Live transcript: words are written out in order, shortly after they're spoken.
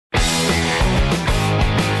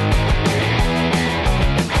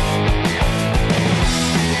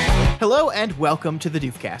Hello and welcome to the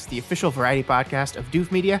Doofcast, the official variety podcast of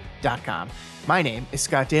doofmedia.com. My name is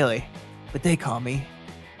Scott Daly, but they call me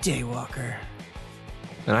Daywalker.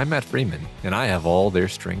 And I'm Matt Freeman, and I have all their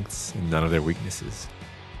strengths and none of their weaknesses.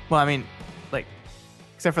 Well, I mean, like,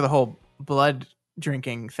 except for the whole blood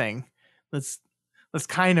drinking thing, that's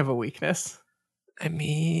kind of a weakness. I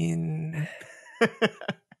mean...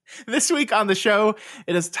 This week on the show,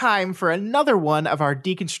 it is time for another one of our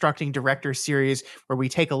Deconstructing Director series, where we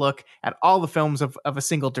take a look at all the films of a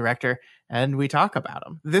single director and we talk about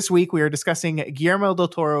them. This week, we are discussing Guillermo Del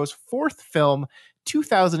Toro's fourth film,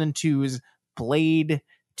 2002's Blade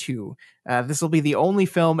 2. This will be the only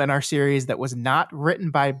film in our series that was not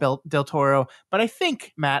written by Del Toro, but I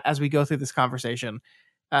think, Matt, as we go through this conversation,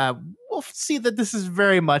 we'll see that this is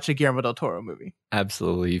very much a Guillermo Del Toro movie.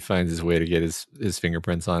 Absolutely. He finds his way to get his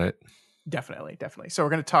fingerprints on it. Definitely. So we're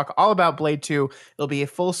going to talk all about Blade 2. It'll be a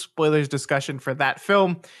full spoilers discussion for that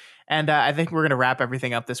film. And I think we're going to wrap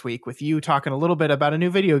everything up this week with you talking a little bit about a new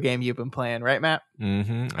video game you've been playing, right, Matt?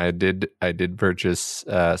 Mm-hmm. I did purchase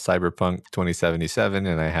Cyberpunk 2077,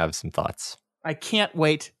 and I have some thoughts. I can't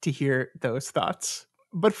wait to hear those thoughts.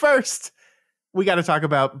 But first, we got to talk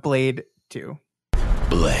about Blade 2.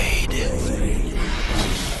 Blade.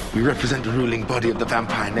 We represent the ruling body of the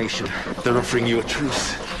vampire nation. They're offering you a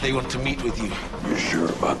truce. They want to meet with you. You sure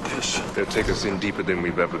about this? They'll take us in deeper than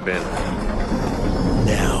we've ever been.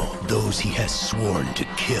 Now, those he has sworn to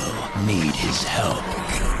kill need his help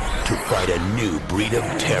to fight a new breed of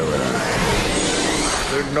terror.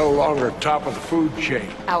 They're no longer top of the food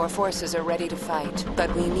chain. Our forces are ready to fight,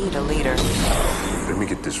 but we need a leader. Let me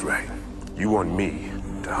get this right. You want me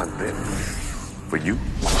to hunt them? For you?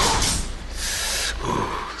 Ooh,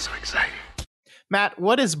 so exciting. Matt,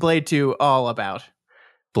 what is Blade 2 all about?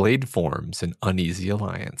 Blade forms an uneasy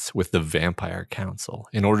alliance with the Vampire Council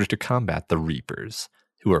in order to combat the Reapers,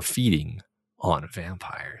 who are feeding on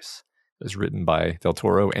vampires. It was directed by Del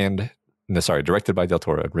Toro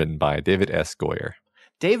and written by David S. Goyer.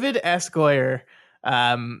 David S. Goyer,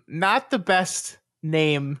 not the best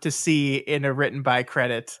name to see in a written by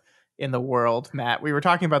credit in the world, Matt. We were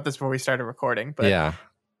talking about this before we started recording, but yeah.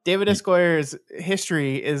 David S. Goyer's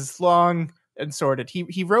history is long and sordid.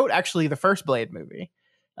 He wrote actually the first Blade movie.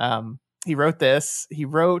 He wrote this. He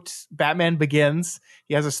wrote Batman Begins.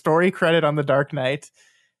 He has a story credit on The Dark Knight,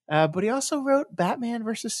 but he also wrote Batman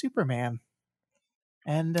versus Superman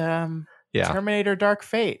and Terminator Dark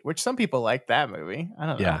Fate, which some people like that movie. I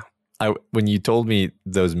don't know. Yeah. When you told me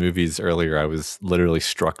those movies earlier, I was literally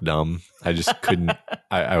struck dumb. I just couldn't.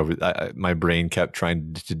 My brain kept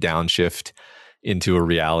trying to downshift into a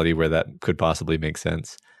reality where that could possibly make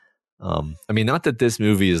sense. I mean, not that this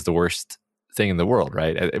movie is the worst thing in the world,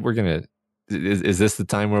 right? We're gonna. Is this the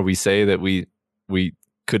time where we say that we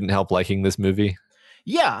couldn't help liking this movie?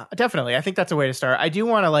 Yeah, definitely. I think that's a way to start. I do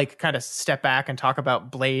want to kind of step back and talk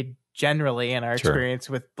about Blade generally and our experience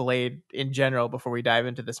with Blade in general before we dive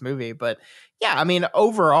into this movie. But yeah, I mean,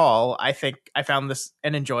 overall, I think I found this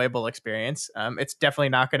an enjoyable experience. It's definitely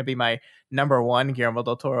not going to be my number one Guillermo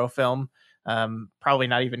del Toro film. Probably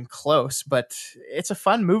not even close, but it's a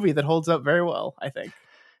fun movie that holds up very well, I think.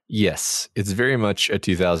 Yes, it's very much a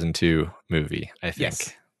 2002 movie, I think.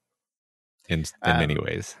 Yes. In many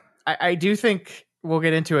ways. I do think we'll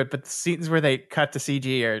get into it, but the scenes where they cut to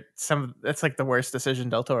CG are that's like the worst decision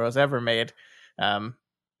Del Toro's ever made.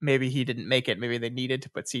 Maybe he didn't make it. Maybe they needed to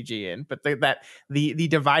put CG in, but the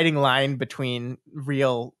dividing line between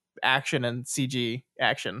real action and CG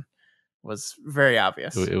action was very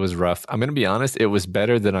obvious. It was rough. I'm going to be honest. It was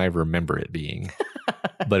better than I remember it being,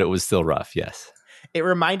 but it was still rough. Yes. It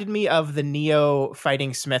reminded me of the Neo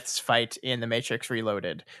fighting Smith's fight in The Matrix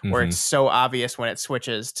Reloaded, where it's so obvious when it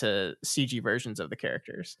switches to CG versions of the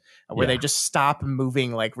characters, where they just stop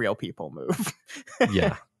moving like real people move.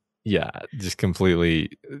 Yeah, just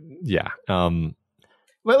completely. Yeah. Well,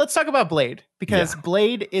 let's talk about Blade, because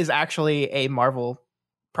Blade is actually a Marvel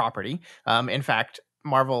property. In fact,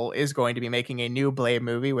 Marvel is going to be making a new Blade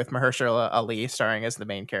movie with Mahershala Ali starring as the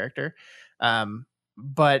main character.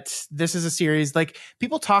 But this is a series, like,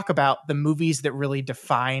 people talk about the movies that really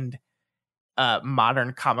defined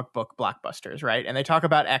modern comic book blockbusters, right? And they talk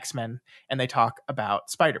about X-Men and they talk about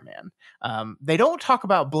Spider-Man. They don't talk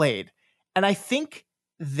about Blade. And I think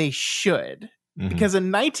they should, because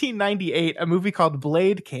in 1998, a movie called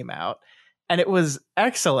Blade came out and it was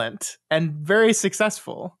excellent and very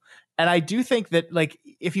successful. And I do think that, like,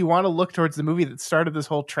 if you want to look towards the movie that started this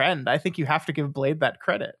whole trend, I think you have to give Blade that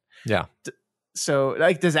credit. Yeah. So,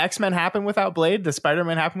 like, does X-Men happen without Blade? Does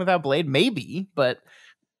Spider-Man happen without Blade? Maybe, but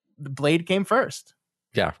Blade came first.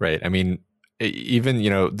 Yeah, right. I mean, even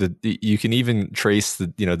you can even trace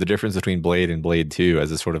the the difference between Blade and Blade 2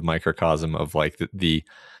 as a sort of microcosm of like the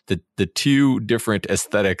two different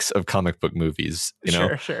aesthetics of comic book movies.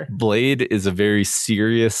 Sure. Blade is a very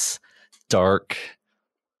serious, dark,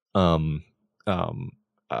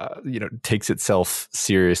 takes itself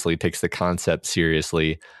seriously, takes the concept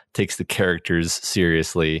seriously, takes the characters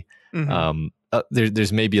seriously.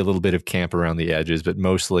 There's maybe a little bit of camp around the edges, but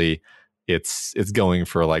mostly it's going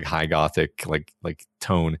for like high gothic like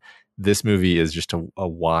tone. This movie is just a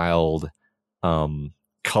wild,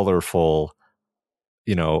 colorful,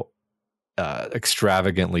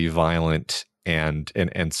 extravagantly violent and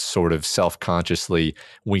sort of self-consciously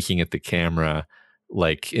winking at the camera,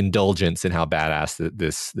 like indulgence in how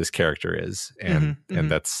badass this character is. And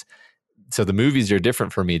that's, so the movies are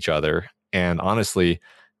different from each other. And honestly,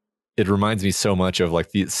 it reminds me so much of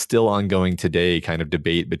like the still ongoing today kind of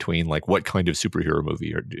debate between like, what kind of superhero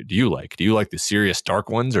movie or do you like? Do you like the serious dark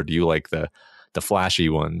ones, or do you like the flashy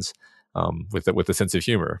ones with a sense of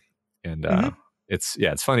humor? And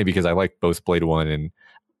it's funny because I like both Blade 1 and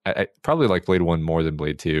I probably like Blade 1 more than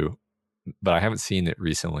Blade 2, but I haven't seen it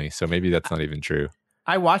recently, so maybe that's not even true.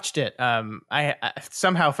 I watched it. I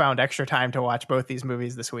somehow found extra time to watch both these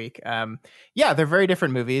movies this week. They're very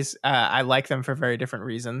different movies. I like them for very different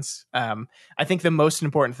reasons. I think the most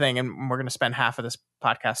important thing, and we're going to spend half of this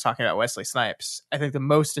podcast talking about Wesley Snipes, I think the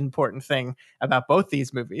most important thing about both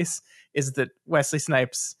these movies is that Wesley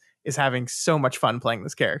Snipes is having so much fun playing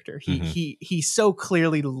this character. He so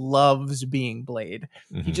clearly loves being Blade.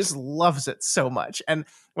 He just loves it so much. And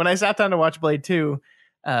when I sat down to watch Blade 2,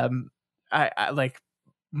 I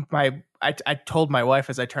told my wife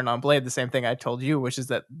as I turned on Blade the same thing I told you, which is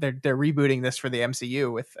that they're rebooting this for the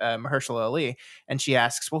MCU with Mahershala Ali, and she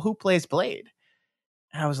asks, "Well, who plays Blade?"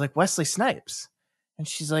 And I was like, "Wesley Snipes." And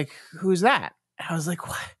she's like, "Who's that?" And I was like,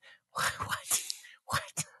 "What?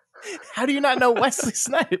 How do you not know Wesley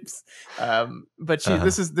Snipes?" But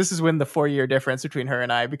this is when the 4-year difference between her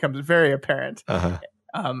and I becomes very apparent.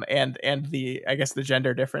 And the, I guess, the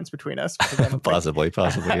gender difference between us. Possibly.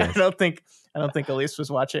 Yes. I don't think Elise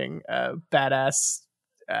was watching badass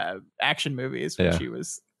action movies when she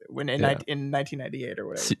was in 1998 or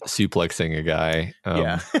whatever. Suplexing a guy.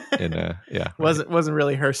 Wasn't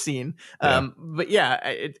really her scene. But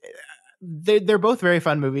they're both very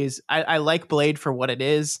fun movies. I like Blade for what it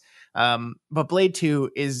is. But Blade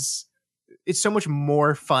 2 it's so much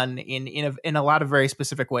more fun in a lot of very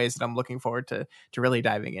specific ways that I'm looking forward to really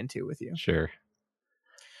diving into with you. Sure.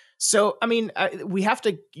 So, I mean, we have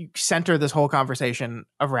to center this whole conversation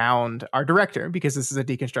around our director, because this is a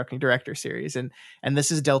Deconstructing director series, and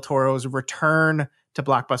this is Del Toro's return to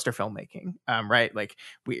blockbuster filmmaking, right? Like,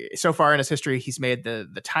 so far in his history, he's made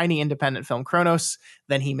the tiny independent film Kronos.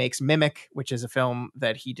 Then he makes Mimic, which is a film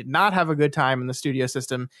that he did not have a good time in the studio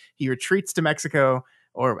system. He retreats to Mexico,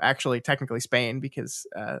 or actually technically Spain, because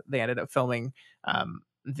they ended up filming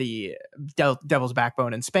the Devil's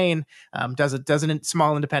Backbone in Spain. Does a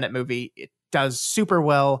small independent movie. It does super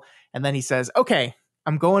well. And then he says, "Okay,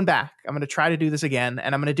 I'm going back. I'm going to try to do this again.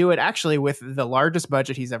 And I'm going to do it actually with the largest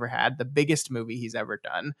budget he's ever had. The biggest movie he's ever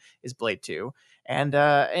done is Blade 2. And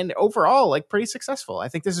overall, like, pretty successful. I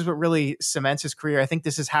think this is what really cements his career. I think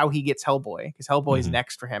this is how he gets Hellboy, because Hellboy is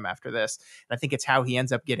next for him after this. And I think it's how he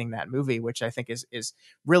ends up getting that movie, which I think is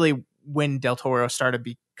really when Del Toro started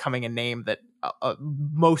becoming a name that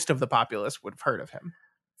most of the populace would have heard of him.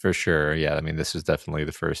 For sure. Yeah. I mean, this was definitely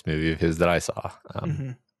the first movie of his that I saw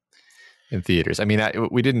in theaters. I mean,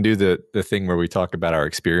 we didn't do the thing where we talk about our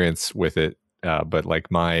experience with it, but like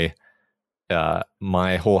my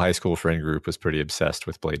whole high school friend group was pretty obsessed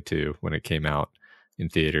with Blade 2 when it came out in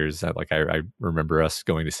theaters. I remember us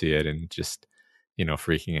going to see it and just,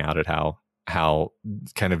 freaking out at how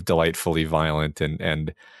kind of delightfully violent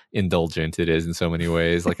and indulgent it is in so many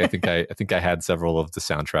ways. Like, I think I had several of the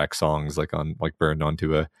soundtrack songs burned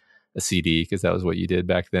onto a CD, because that was what you did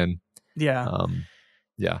back then. Yeah.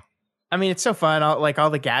 Yeah. I mean, it's so fun. All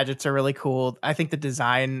the gadgets are really cool. I think the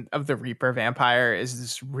design of the Reaper vampire is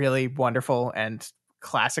just really wonderful and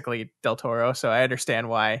classically Del Toro. So I understand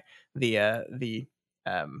why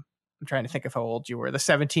I'm trying to think of how old you were. The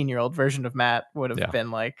 17-year-old version of Matt would have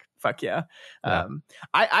been like, fuck yeah.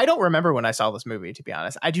 I don't remember when I saw this movie, to be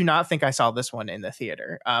honest. I do not think I saw this one in the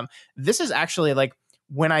theater. This is actually, like,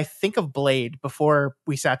 when I think of Blade, before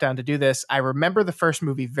we sat down to do this, I remember the first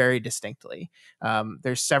movie very distinctly.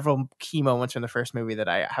 There's several key moments from the first movie that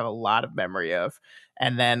I have a lot of memory of.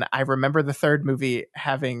 And then I remember the third movie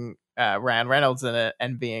having Ryan Reynolds in it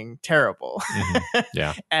and being terrible.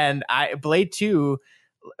 Yeah. And Blade 2,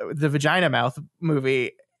 the Vagina Mouth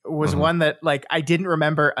movie, was one that, like, I didn't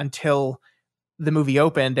remember until the movie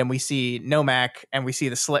opened and we see Nomak and we see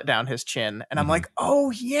the slit down his chin, and I'm like, oh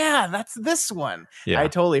yeah, that's this one. I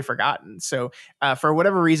had totally forgotten. So for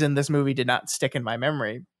whatever reason, this movie did not stick in my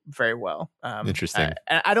memory very well. Interesting.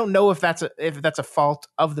 I don't know if that's a fault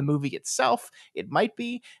of the movie itself. It might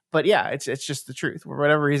be, but yeah, it's just the truth. For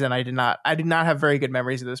whatever reason, I did not have very good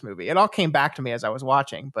memories of this movie. It all came back to me as I was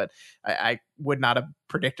watching, but I would not have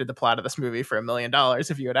predicted the plot of this movie for $1 million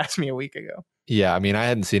if you had asked me a week ago. Yeah, I mean, I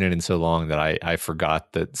hadn't seen it in so long that I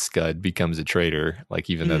forgot that Scud becomes a traitor. Like,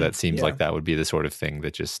 even though that seems like that would be the sort of thing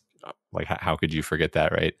that just, like, how could you forget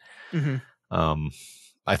that, right?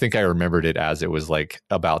 I think I remembered it as it was like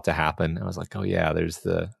about to happen. I was like, oh yeah,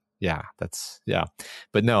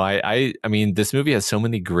 But no, I mean, this movie has so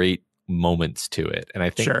many great moments to it, and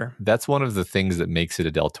I think that's one of the things that makes it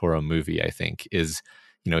a Del Toro movie. I think is,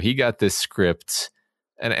 he got this script.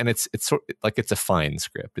 And it's sort like, it's a fine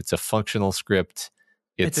script. It's a functional script.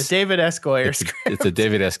 It's a David S. Goyer script. It's a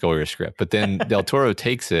David S. Goyer script. But then Del Toro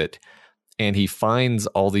takes it and he finds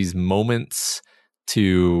all these moments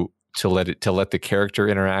to let the character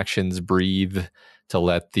interactions breathe, to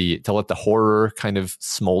let the horror kind of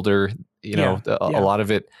smolder. A lot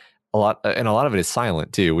of it is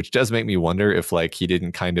silent too, which does make me wonder if, like, he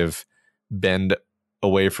didn't kind of bend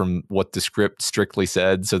away from what the script strictly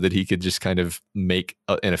said so that he could just kind of make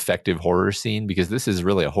an effective horror scene, because this is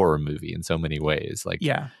really a horror movie in so many ways. Like,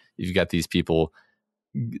 you've got these people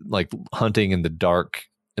like hunting in the dark,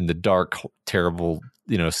 terrible,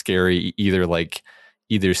 scary,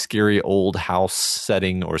 either scary old house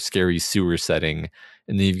setting or scary sewer setting.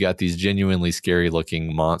 And then you've got these genuinely scary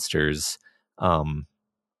looking monsters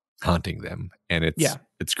hunting them, and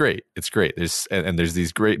it's great. There's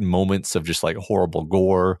these great moments of just like horrible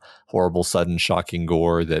gore, horrible sudden shocking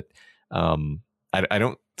gore that I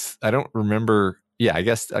don't remember. Yeah, I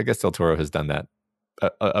guess Del Toro has done that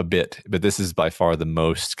a bit, but this is by far the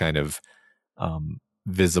most kind of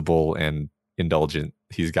visible and indulgent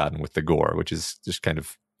he's gotten with the gore, which is just kind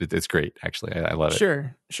of, it's great, actually. I love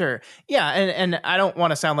it. Sure. Yeah, and I don't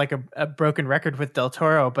want to sound like a broken record with Del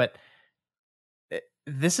Toro, but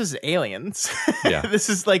this is Aliens. Yeah. This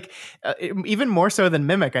is like even more so than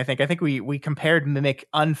Mimic. I think we compared Mimic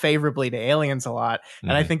unfavorably to Aliens a lot,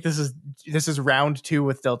 and I think this is round 2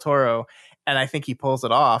 with Del Toro, and I think he pulls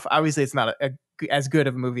it off. Obviously, it's not as good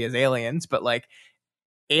of a movie as Aliens, but like,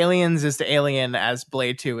 Aliens is to Alien as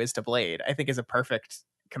Blade 2 is to Blade, I think is a perfect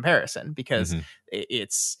comparison, because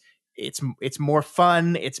it's more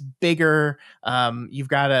fun, it's bigger. You've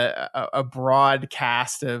got a broad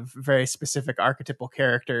cast of very specific archetypal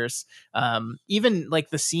characters. Even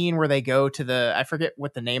like the scene where they go to I forget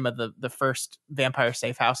what the name of the first vampire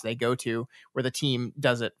safe house they go to, where the team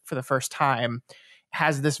does it for the first time,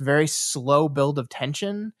 has this very slow build of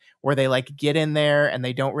tension where they like get in there and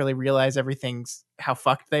they don't really realize everything's how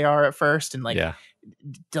fucked they are at first. And like,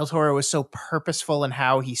 Del Toro was so purposeful in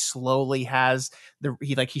how he slowly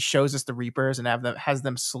he shows us the Reapers and has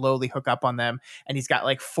them slowly hook up on them. And he's got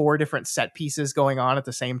like 4 different set pieces going on at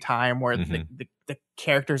the same time where the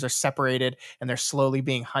characters are separated and they're slowly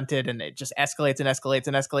being hunted, and it just escalates and escalates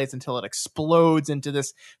and escalates until it explodes into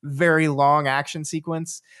this very long action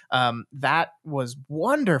sequence. That was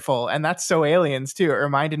wonderful. And that's so Aliens too. It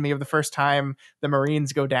reminded me of the first time the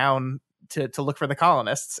Marines go down to look for the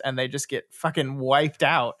colonists and they just get fucking wiped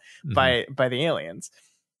out by the aliens.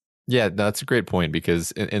 Yeah, that's a great point,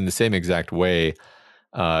 because in the same exact way,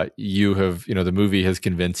 you have, the movie has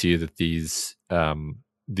convinced you that these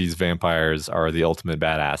vampires are the ultimate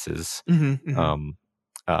badasses, and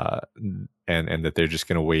that they're just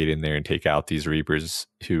going to wade in there and take out these Reapers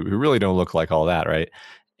who really don't look like all that, right?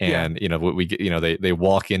 And they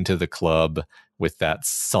walk into the club with that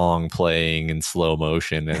song playing in slow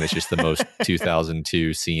motion, and it's just the most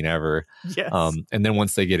 2002 scene ever. Yes. And then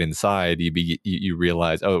once they get inside, you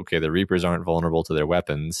realize, oh, okay, the Reapers aren't vulnerable to their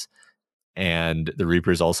weapons, and the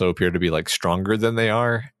Reapers also appear to be like stronger than they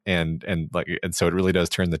are, and so it really does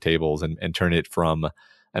turn the tables and turn it from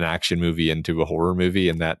an action movie into a horror movie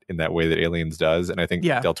in that way that Aliens does. And I think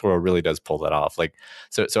Del Toro really does pull that off. Like,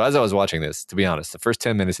 so as I was watching this, to be honest, the first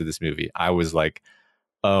 10 minutes of this movie, I was like,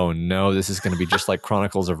 oh no, this is going to be just like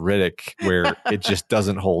Chronicles of Riddick, where it just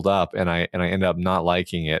doesn't hold up. And I end up not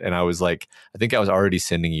liking it. And I was like, I think I was already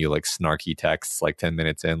sending you like snarky texts like 10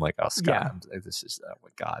 minutes in, like, oh, Scott, this is, oh my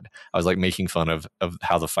God. I was like making fun of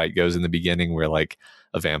how the fight goes in the beginning, where like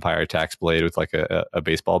a vampire attacks Blade with like a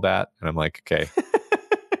baseball bat. And I'm like, okay,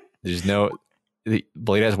 there's no,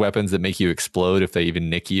 Blade has weapons that make you explode if they even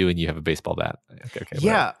nick you, and you have a baseball bat. Okay,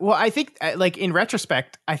 yeah. Well, I think like in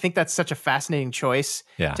retrospect, I think that's such a fascinating choice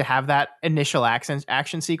to have that initial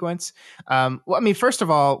action sequence. Well, I mean, first of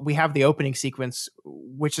all, we have the opening sequence,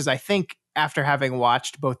 which is, I think, after having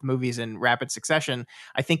watched both movies in rapid succession,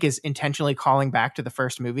 I think is intentionally calling back to the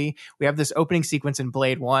first movie. We have this opening sequence in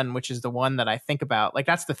Blade 1, which is the one that I think about. Like,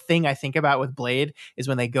 that's the thing I think about with Blade, is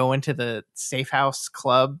when they go into the safe house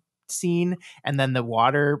club scene and then the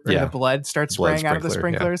water or the blood starts spraying out of the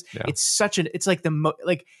sprinklers. It's like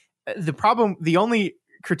the only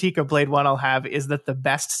critique of Blade 1 I'll have is that the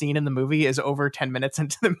best scene in the movie is over 10 minutes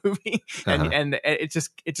into the movie, and it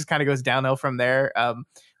just kind of goes downhill from there,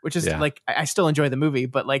 which is like, I still enjoy the movie,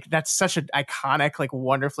 but like that's such an iconic, like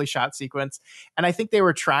wonderfully shot sequence. And I think they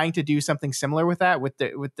were trying to do something similar with that with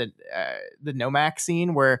the Nomak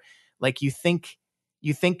scene, where like you think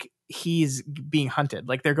he's being hunted,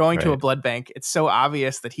 like they're going to a blood bank, it's so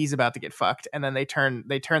obvious that he's about to get fucked, and then they turn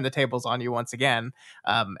the tables on you once again.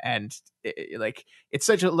 And like it's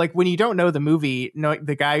such a, like when you don't know the movie,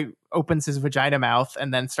 the guy opens his vagina mouth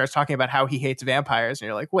and then starts talking about how he hates vampires, and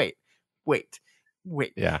you're like, wait.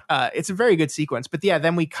 It's a very good sequence. But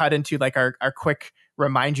then we cut into like our quick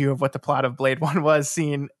remind you of what the plot of Blade 1 was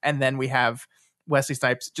scene, and then we have Wesley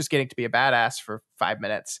Snipes just getting to be a badass for 5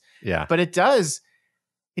 minutes. But it does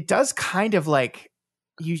kind of like,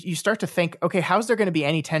 you start to think, okay, how's there going to be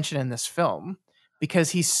any tension in this film?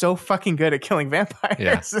 Because he's so fucking good at killing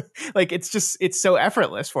vampires. Like it's so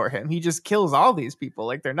effortless for him. He just kills all these people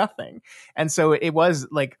like they're nothing. And so it was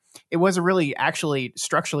a really actually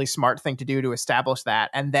structurally smart thing to do to establish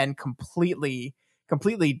that, and then completely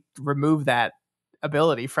remove that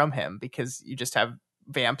ability from him, because you just have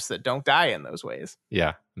vamps that don't die in those ways.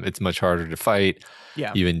 It's much harder to fight.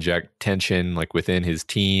 You inject tension like within his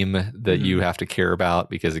team that you have to care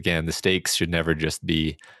about, because again, the stakes should never just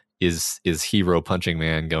be is hero punching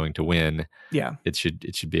man going to win. It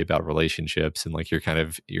should be about relationships, and like you're kind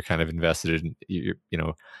of invested in you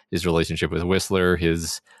know, his relationship with Whistler,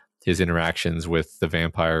 his interactions with the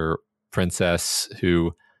vampire princess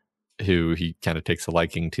who he kind of takes a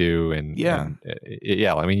liking to, and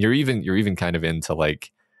I mean, you're even kind of into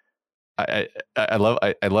like, I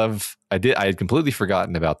had completely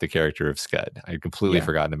forgotten about the character of Scud. I had completely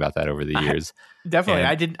forgotten about that over the years. Definitely.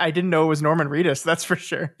 And I didn't know it was Norman Reedus. That's for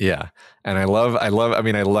sure. And I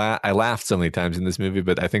laughed so many times in this movie,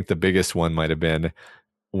 but I think the biggest one might've been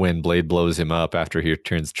when Blade blows him up after he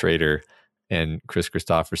turns traitor, and Chris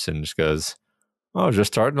Christopherson just goes, "Oh,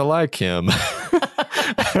 just starting to like him."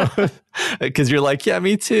 Because you're like, yeah,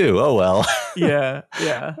 me too. Oh well.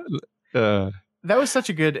 That was such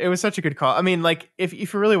a good call. I mean, like if you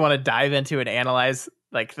really want to dive into and analyze,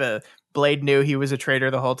 like the Blade knew he was a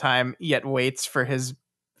traitor the whole time, yet waits for his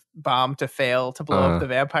bomb to fail to blow up the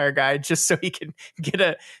vampire guy just so he can get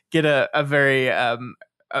a very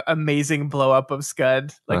amazing blow up of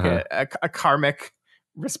Scud, like a karmic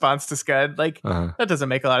response to Scud. Like that doesn't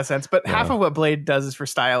make a lot of sense, but half of what Blade does is for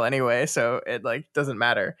style anyway, so it like doesn't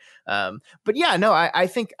matter. But I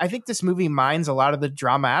think this movie mines a lot of the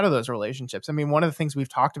drama out of those relationships. I mean, one of the things we've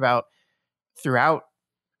talked about throughout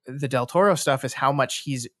the Del Toro stuff is how much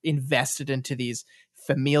he's invested into these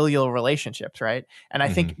familial relationships, right? And I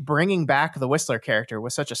think bringing back the Whistler character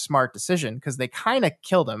was such a smart decision, because they kind of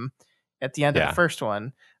killed him at the end of the first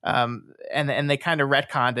one. And they kind of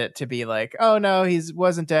retconned it to be like, oh no, he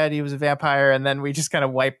wasn't dead, he was a vampire, and then we just kind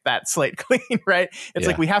of wiped that slate clean, right? It's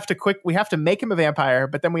like we have to make him a vampire,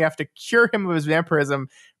 but then we have to cure him of his vampirism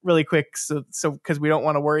really quick, so because we don't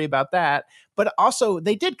want to worry about that. But also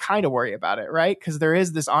they did kind of worry about it, right? Because there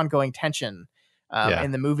is this ongoing tension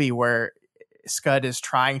in the movie where Scud is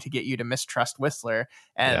trying to get you to mistrust Whistler,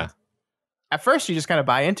 and at first you just kind of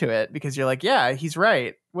buy into it because you're like, yeah, he's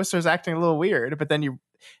right, Whistler's acting a little weird, but then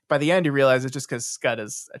by the end you realize it's just because Scud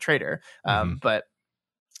is a traitor. But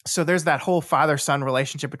so there's that whole father-son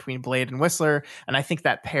relationship between Blade and Whistler, and I think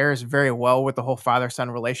that pairs very well with the whole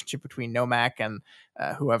father-son relationship between Nomak and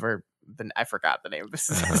whoever. I forgot the name of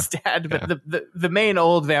his dad, but the main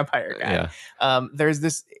old vampire guy. There's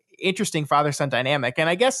this interesting father-son dynamic, and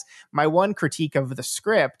I guess my one critique of the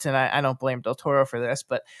script, and I don't blame Del Toro for this,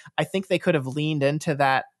 but I think they could have leaned into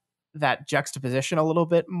that juxtaposition a little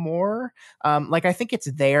bit more. Like I think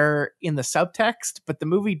it's there in the subtext, but the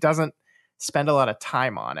movie doesn't spend a lot of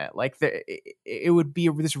time on it. Like it would be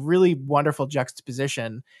this really wonderful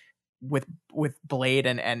juxtaposition with Blade,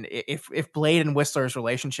 and if Blade and Whistler's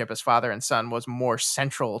relationship as father and son was more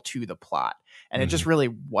central to the plot, and it just really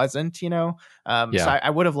wasn't, you know. So I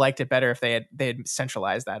would have liked it better if they had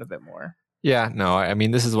centralized that a bit more. Yeah, no, I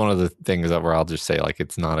mean, this is one of the things that where I'll just say like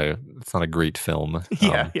it's not a great film.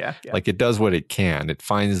 Yeah. Like it does what it can. It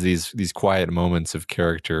finds these quiet moments of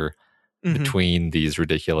character Hmm. between these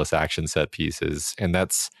ridiculous action set pieces, and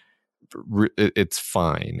it's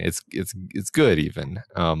fine. It's good even.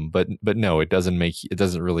 But no, it doesn't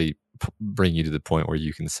really bring you to the point where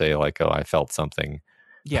you can say like, oh, I felt something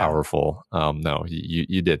Yeah. powerful. No,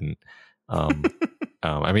 you didn't. Um,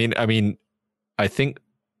 I mean, I think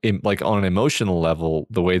like on an emotional level,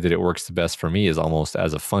 the way that it works the best for me is almost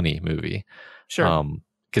as a funny movie. Sure.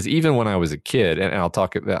 Because even when I was a kid, and I'll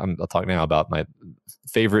talk now about my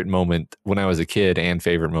favorite moment when I was a kid and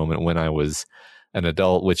favorite moment when I was an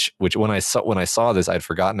adult. Which when I saw this, I'd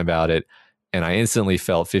forgotten about it, and I instantly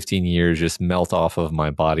felt 15 years just melt off of my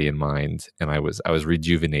body and mind, and I was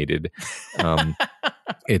rejuvenated. Um,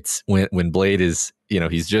 it's when Blade is,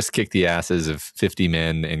 he's just kicked the asses of 50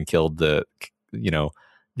 men and killed the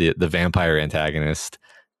vampire antagonist,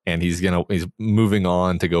 and he's moving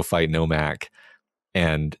on to go fight Nomak,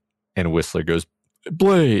 and Whistler goes,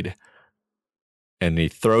 Blade, and he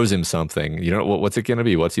throws him something. You know what's it going to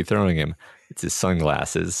be? What's he throwing him? It's his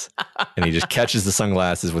sunglasses, and he just catches the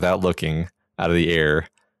sunglasses without looking out of the air,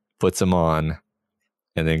 puts them on,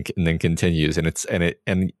 and then continues. And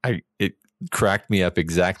it cracked me up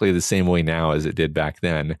exactly the same way now as it did back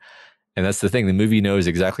then. And that's the thing. The movie knows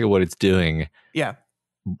exactly what it's doing. Yeah.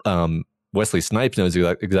 Wesley Snipes knows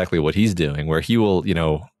exactly what he's doing, where he will,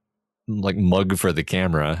 like mug for the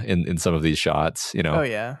camera in some of these shots, Oh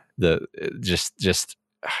yeah. the just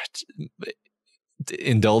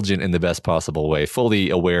indulgent in the best possible way, fully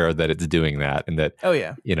aware that it's doing that, and that, Oh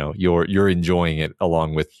yeah. You're enjoying it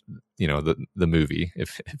along with, the movie,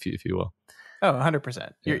 if you will. Oh,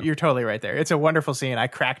 100%. Yeah. You're totally right there. It's a wonderful scene. I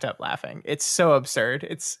cracked up laughing. It's so absurd.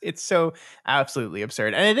 It's so absolutely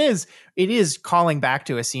absurd. And it is calling back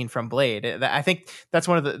to a scene from Blade. I think that's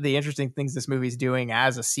one of the interesting things this movie's doing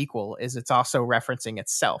as a sequel is it's also referencing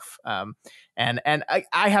itself. And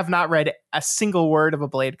I have not read a single word of a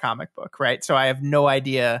Blade comic book, right? So I have no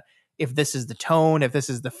idea if this is the tone, if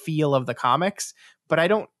this is the feel of the comics, but I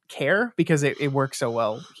don't care because it works so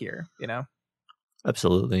well here,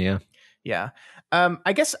 Absolutely. Yeah. Yeah.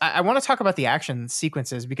 I guess I want to talk about the action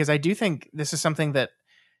sequences because I do think this is something that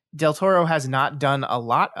Del Toro has not done a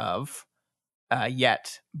lot of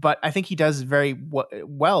yet, but I think he does very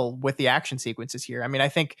well with the action sequences here. I mean, I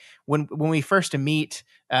think when we first meet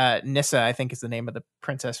Nissa, I think is the name of the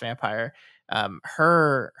princess vampire,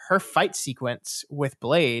 her fight sequence with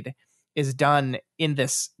Blade is done in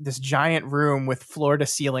this giant room with floor to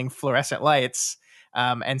ceiling fluorescent lights.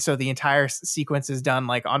 And so the entire sequence is done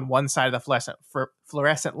like on one side of the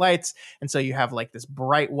fluorescent lights. And so you have like this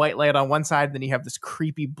bright white light on one side, then you have this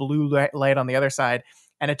creepy blue light on the other side.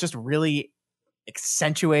 And it just really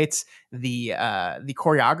accentuates the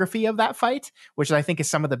choreography of that fight, which I think is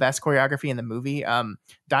some of the best choreography in the movie.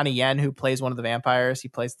 Donnie Yen, who plays one of the vampires, he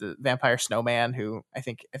plays the vampire snowman, who I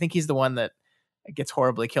think he's the one that gets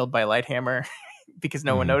horribly killed by Lighthammer. Because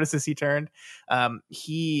no one notices he turned.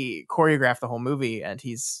 He choreographed the whole movie, and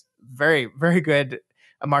he's very, very good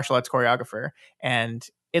a martial arts choreographer. And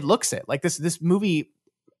it looks it like this movie,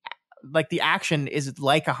 like the action is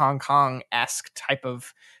like a Hong Kong-esque type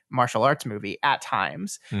of martial arts movie at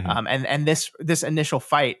times. Mm-hmm. And this initial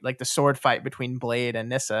fight, like the sword fight between Blade and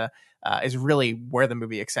Nissa, is really where the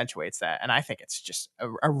movie accentuates that. And I think it's just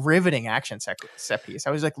a riveting action set piece.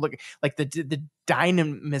 I was like, look, like the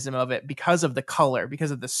dynamism of it because of the color,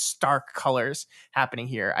 because of the stark colors happening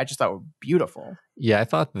here. I just thought were beautiful. Yeah, I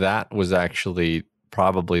thought that was actually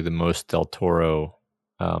probably the most Del Toro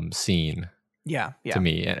scene. Yeah. To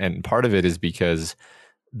me, and part of it is because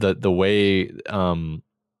the way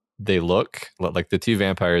they look, like the two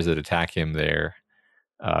vampires that attack him there,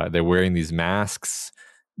 they're wearing these masks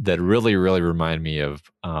that really, really remind me of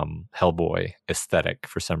Hellboy aesthetic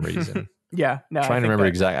for some reason. Yeah, no, I'm trying to remember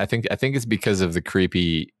exactly. I think it's because of the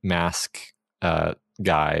creepy mask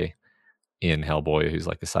guy in Hellboy who's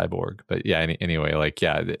like a cyborg. But yeah, anyway, like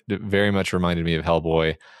it very much reminded me of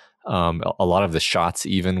Hellboy. A lot of the shots,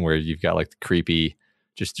 even where you've got like the creepy,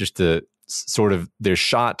 just the sort of, they're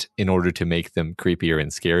shot in order to make them creepier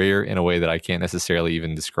and scarier in a way that I can't necessarily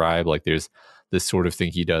even describe. Like there's this sort of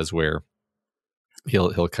thing he does where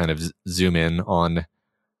he'll kind of zoom in on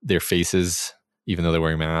their faces even though they're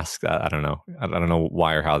wearing masks. I don't know. I don't know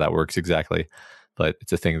why or how that works exactly, but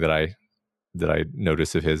it's a thing that I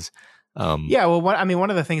notice of his. Yeah, well, one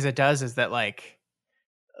of the things it does is that like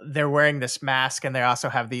they're wearing this mask and they also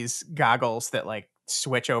have these goggles that like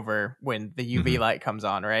switch over when the UV light comes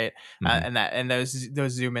on, right? And those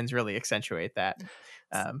zoom ins really accentuate that.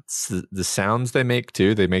 The sounds they make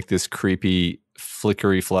too. They make this creepy,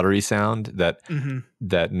 flickery, fluttery sound that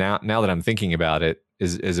now that I'm thinking about it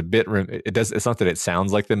is a bit. It does. It's not that it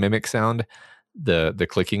sounds like the mimic sound, the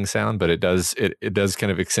clicking sound, but it does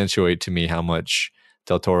kind of accentuate to me how much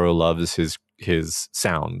Del Toro loves his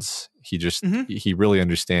sounds. He just he really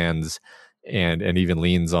understands and even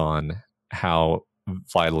leans on how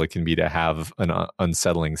vital it can be to have an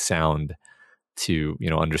unsettling sound to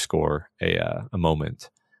underscore a moment.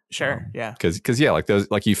 Sure. Yeah. Because yeah, like those,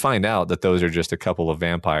 like you find out that those are just a couple of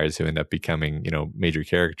vampires who end up becoming major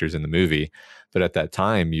characters in the movie, but at that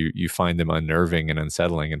time you find them unnerving and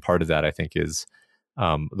unsettling, and part of that I think is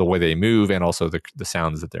the way they move and also the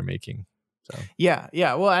sounds that they're making. So yeah.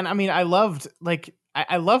 Well, and I mean, I loved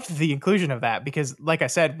the inclusion of that because, like I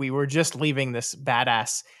said, we were just leaving this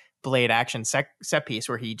badass Blade action set piece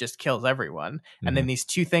where he just kills everyone, and then these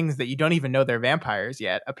two things that you don't even know they're vampires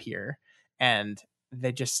yet appear, and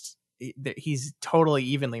he's totally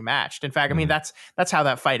evenly matched. In fact, I mean that's how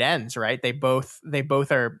that fight ends, right? They both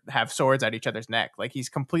have swords at each other's neck. Like he's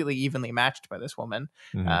completely evenly matched by this woman,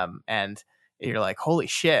 and you're like, holy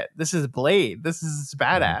shit, this is Blade. This is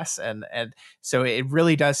badass, and so it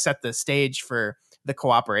really does set the stage for the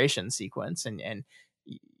cooperation sequence, and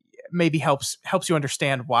maybe helps you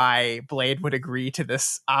understand why Blade would agree to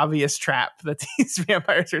this obvious trap that these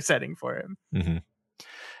vampires are setting for him.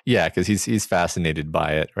 Yeah, because he's fascinated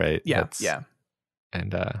by it, right? Yeah,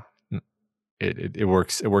 and it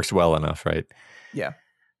works well enough, right? Yeah.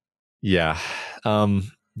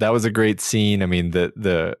 That was a great scene. I mean,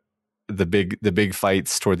 the big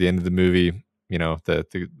fights toward the end of the movie.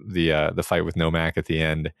 The fight with Nomak at the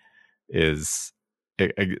end is.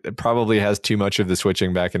 It probably has too much of the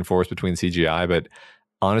switching back and forth between CGI, but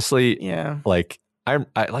honestly, like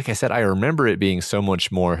I said, I remember it being so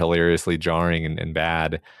much more hilariously jarring and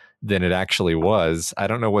bad than it actually was. I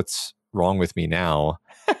don't know what's wrong with me now,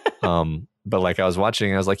 but like I was watching,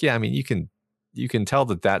 and I was like, yeah, I mean, you can tell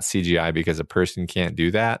that that's CGI because a person can't do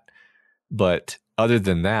that, but other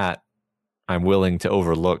than that, I'm willing to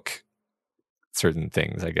overlook certain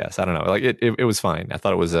things. I guess I don't know. Like it was fine. I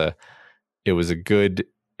thought it was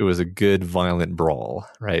a good violent brawl,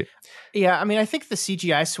 right? Yeah, I mean, I think the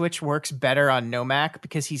CGI switch works better on Nomak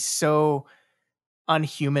because he's so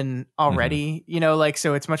unhuman already,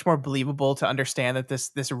 so it's much more believable to understand that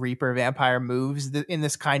this Reaper vampire moves in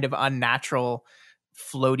this kind of unnatural,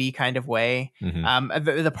 floaty kind of way.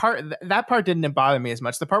 That part didn't bother me as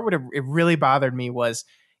much. The part it really bothered me was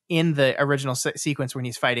in the original sequence when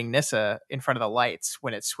he's fighting Nyssa in front of the lights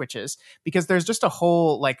when it switches, because there's just a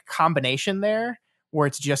whole like combination there where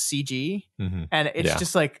it's just CG, and it's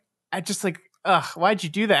just like ugh, why'd you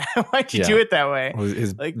do that? Why'd you do it that way? Well,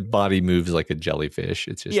 his body moves like a jellyfish.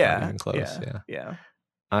 It's just not even close. Yeah.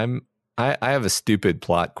 I have a stupid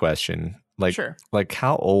plot question. Like, sure. Like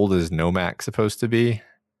how old is Nomak supposed to be?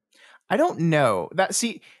 I don't know.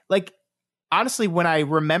 Honestly, when I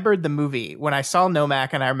remembered the movie, when I saw Nomak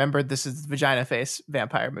and I remembered this is the Vagina Face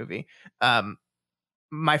vampire movie, the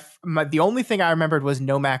only thing I remembered was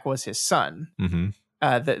Nomak was his son,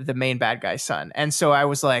 the main bad guy's son, and so I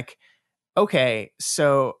was like, okay,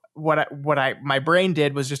 so my brain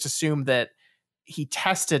did was just assume that he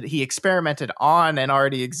experimented on an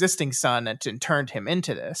already existing son and turned him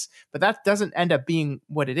into this, but that doesn't end up being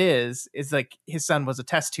what it is. It's like his son was a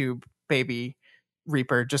test tube baby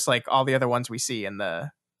Reaper, just like all the other ones we see in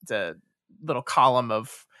the little column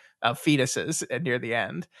of fetuses near the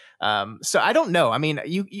end. So I don't know. I mean,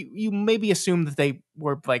 you maybe assume that they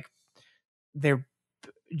were like they're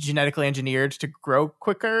genetically engineered to grow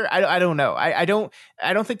quicker. I don't know. I don't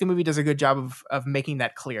think the movie does a good job of making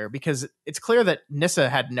that clear, because it's clear that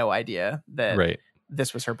Nyssa had no idea that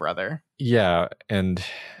this was her brother. Yeah, and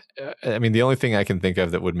I mean, the only thing I can think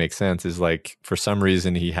of that would make sense is like for some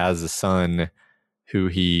reason he has a son who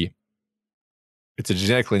it's a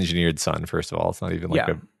genetically engineered son, first of all. It's not even like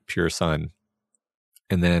a pure son.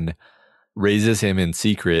 And then raises him in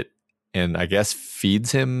secret and I guess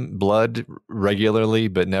feeds him blood regularly,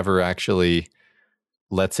 but never actually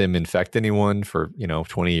lets him infect anyone for,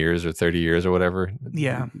 20 years or 30 years or whatever.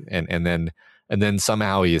 Yeah. And then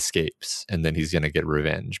somehow he escapes and then he's going to get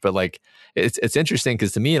revenge. But like, it's interesting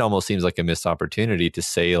because to me, it almost seems like a missed opportunity to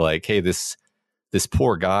say like, hey, this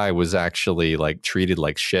poor guy was actually like treated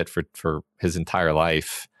like shit for his entire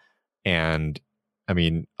life. And I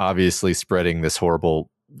mean, obviously spreading this horrible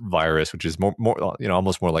virus, which is more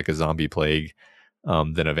almost more like a zombie plague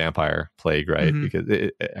than a vampire plague, right? Because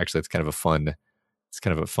it's kind of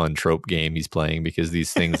a fun trope game he's playing, because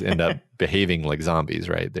these things end up behaving like zombies,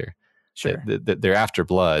 right? They're after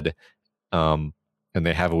blood, and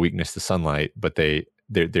they have a weakness to sunlight, but they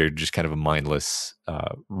they're just kind of a mindless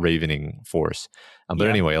ravening force. But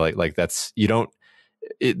anyway, like that's, you don't,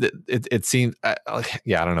 it seems, I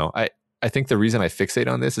don't know. I think the reason I fixate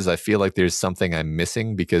on this is I feel like there's something I'm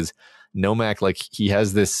missing, because Nomak, like, he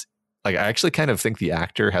has this, like, I actually kind of think the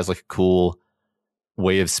actor has like a cool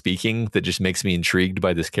way of speaking that just makes me intrigued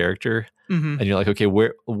by this character. And you're like, okay,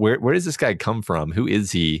 where does this guy come from? Who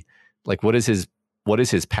is he? Like, what is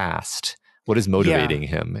his past? What is motivating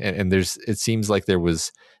him? And it seems like there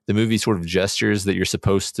was, the movie sort of gestures that you're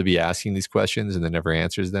supposed to be asking these questions and then never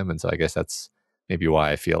answers them. And so I guess that's maybe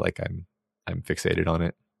why I feel like I'm fixated on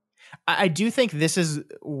it. I do think this is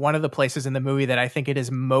one of the places in the movie that I think it is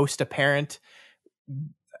most apparent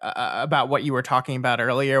about what you were talking about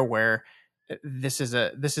earlier, where this is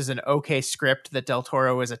an okay script that Del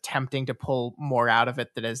Toro is attempting to pull more out of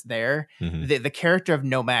it that is there. The character of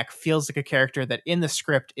Nomak feels like a character that in the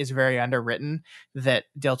script is very underwritten, that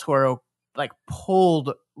Del Toro like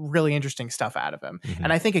pulled really interesting stuff out of him.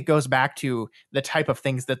 And I think it goes back to the type of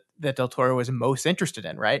things that Del Toro was most interested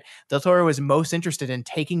in, right? Del Toro was most interested in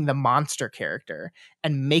taking the monster character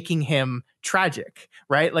and making him tragic,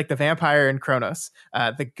 right? Like the vampire in Kronos,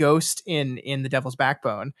 the ghost in The Devil's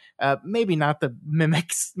Backbone, maybe not the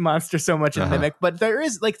Mimic monster so much in Mimic, but there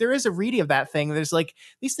is a reading of that thing. There's like,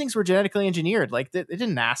 these things were genetically engineered. Like it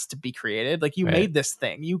didn't ask to be created. Like you made this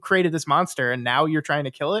thing, you created this monster, and now you're trying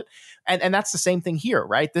to kill it. And that's the same thing here,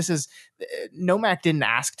 right? This is, Nomak didn't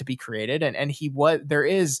ask to be created, and he was, there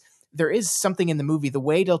is something in the movie, the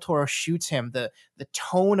way Del Toro shoots him, the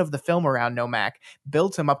tone of the film around Nomak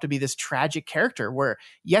builds him up to be this tragic character where,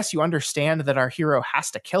 yes, you understand that our hero has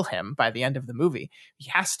to kill him by the end of the movie. He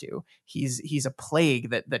has to. He's a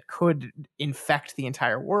plague that could infect the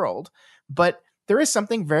entire world. But there is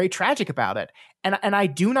something very tragic about it. And I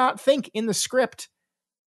do not think in the script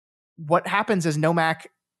what happens is Nomak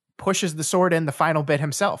pushes the sword in the final bit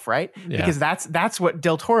himself, right? Because that's what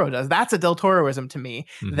Del Toro does. That's a Del Toroism to me,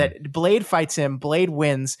 that Blade fights him, Blade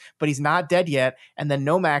wins, but he's not dead yet. And then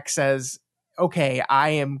Nomak says, okay, I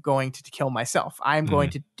am going to kill myself. I'm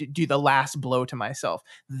going to do the last blow to myself.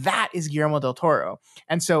 That is Guillermo Del Toro.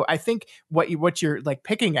 And so I think what you're like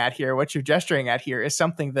picking at here, what you're gesturing at here is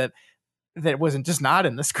something that wasn't just not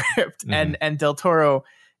in the script. And Del Toro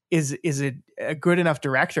is a good enough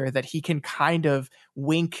director that he can kind of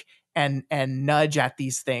wink and nudge at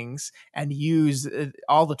these things and use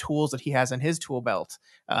all the tools that he has in his tool belt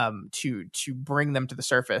to bring them to the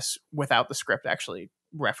surface without the script actually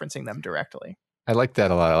referencing them directly. I like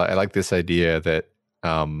that a lot. I like this idea that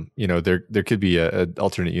there could be an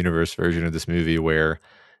alternate universe version of this movie where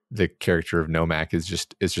the character of Nomak is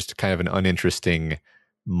just kind of an uninteresting,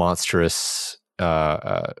 monstrous,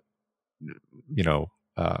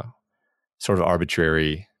 sort of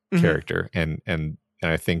arbitrary character, and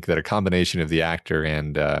I think that a combination of the actor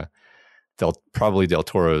and Del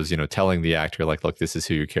Toro's, telling the actor like, look, this is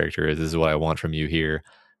who your character is. This is what I want from you here,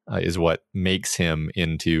 is what makes him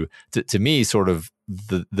into to me sort of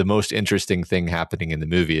the most interesting thing happening in the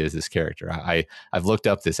movie is this character. I've looked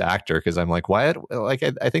up this actor because I'm like, why? Like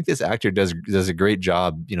I think this actor does a great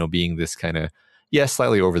job, being this kind of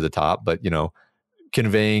slightly over the top, but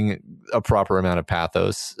conveying a proper amount of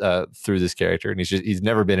pathos through this character. And he's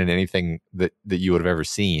never been in anything that you would have ever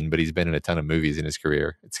seen, but he's been in a ton of movies in his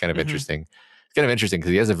career. It's kind of interesting. It's kind of interesting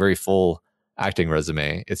because he has a very full acting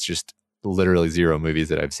resume. It's just literally 0 movies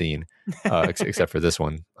that I've seen, except for this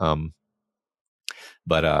one.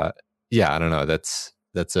 But I don't know.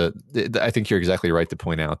 I think you're exactly right to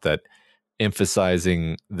point out that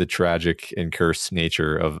emphasizing the tragic and cursed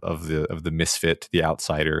nature of the misfit, the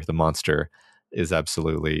outsider, the monster, is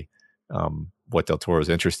absolutely what Del Toro is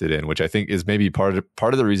interested in, which I think is maybe part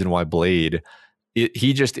of the reason why Blade,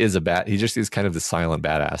 he just is kind of the silent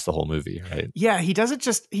badass the whole movie, right? Yeah, he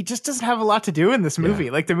just doesn't have a lot to do in this movie.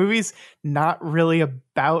 Like the movie's not really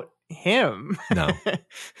about him.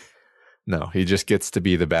 No, he just gets to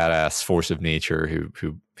be the badass force of nature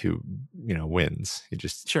who wins. He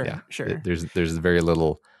just sure. There's very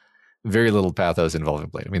little pathos involved in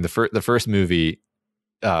Blade. I mean, the first movie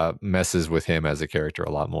messes with him as a character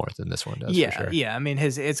a lot more than this one does. For sure. I mean,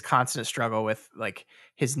 his constant struggle with like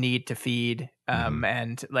his need to feed,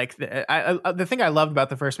 and like the thing I loved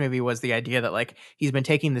about the first movie was the idea that like he's been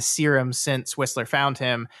taking the serum since Whistler found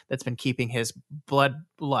him that's been keeping his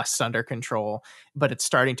bloodlust under control, but it's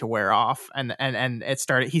starting to wear off, and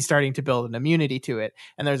he's starting to build an immunity to it.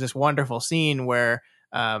 And there's this wonderful scene where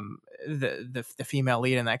the female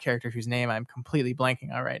lead in that character, whose name I'm completely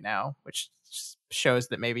blanking on right now, which shows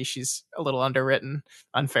that maybe she's a little underwritten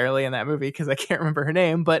unfairly in that movie because I can't remember her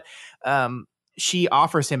name, but she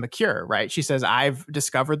offers him a cure, right? She says, I've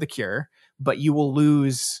discovered the cure, but you will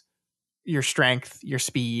lose your strength, your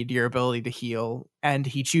speed, your ability to heal, and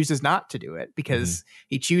he chooses not to do it because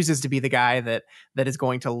he chooses to be the guy that is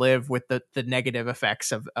going to live with the negative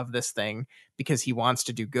effects of this thing, because he wants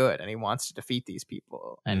to do good and he wants to defeat these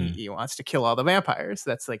people and he wants to kill all the vampires.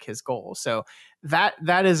 That's like his goal. So that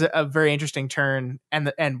is a very interesting turn,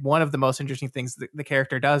 and one of the most interesting things that the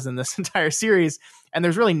character does in this entire series. And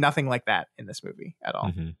there's really nothing like that in this movie at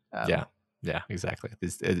all. Yeah, exactly.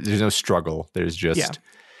 There's no struggle. There's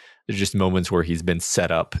just moments where he's been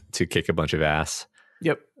set up to kick a bunch of ass.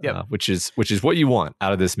 Yep. Which is what you want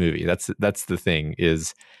out of this movie. That's the thing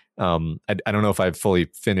is, I don't know if I've fully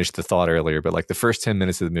finished the thought earlier, but like the first 10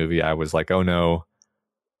 minutes of the movie, I was like, oh no,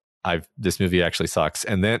 this movie actually sucks.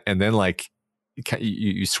 And then like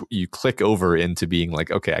you click over into being like,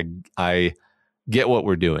 okay, I get what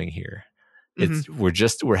we're doing here.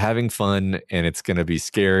 We're having fun, and it's going to be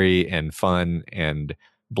scary and fun and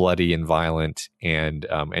bloody and violent, and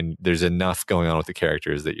there's enough going on with the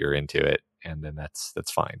characters that you're into it, and then that's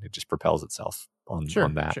fine. It just propels itself on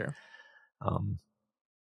that. Sure.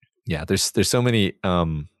 There's so many.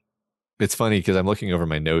 It's funny because I'm looking over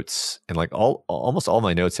my notes, and like almost all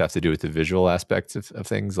my notes have to do with the visual aspects of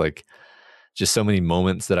things, like just so many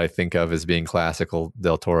moments that I think of as being classical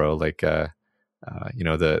Del Toro, like the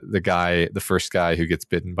first guy who gets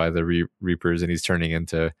bitten by the Reapers and he's turning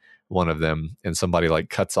into one of them, and somebody like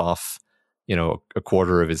cuts off, a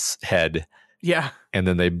quarter of his head. Yeah. And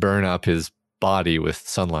then they burn up his body with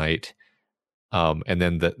sunlight. And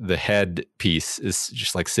then the head piece is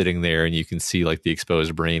just like sitting there, and you can see like the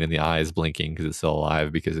exposed brain and the eyes blinking because it's still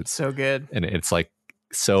alive, because it's so good. And it's like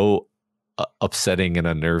so upsetting and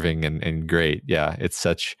unnerving and great. Yeah. It's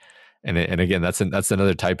such, and again, that's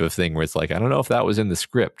another type of thing where it's like, I don't know if that was in the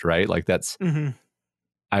script, right? Like that's,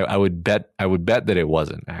 I would bet that it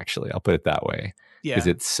wasn't, actually. I'll put it that way. Yeah. Because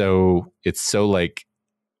it's so like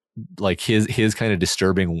his kind of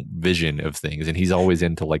disturbing vision of things, and he's always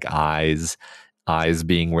into like eyes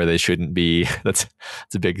being where they shouldn't be. That's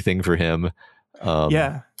a big thing for him.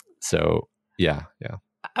 So yeah.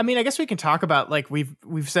 I mean, I guess we can talk about, like, we've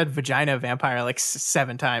said vagina vampire like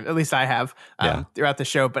 7 times, at least I have, throughout the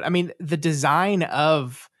show. But I mean, the design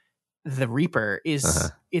of the Reaper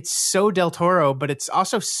is it's so Del Toro, but it's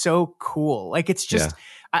also so cool. Like, it's just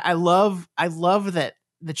I love that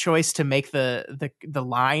the choice to make the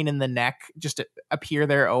line in the neck just appear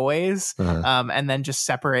there always, and then just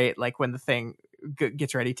separate like when the thing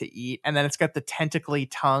gets ready to eat, and then it's got the tentacly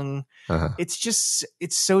tongue. It's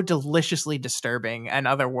so deliciously disturbing and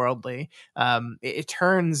otherworldly. It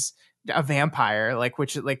turns a vampire, like,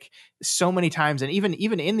 which like so many times, and even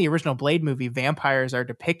in the original Blade movie, vampires are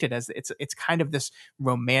depicted as it's kind of this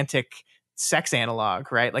romantic sex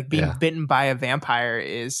analog, right? Like being bitten by a vampire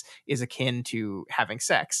is akin to having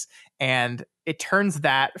sex, and it turns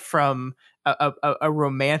that from a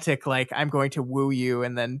romantic, like, I'm going to woo you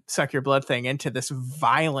and then suck your blood thing, into this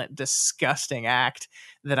violent, disgusting act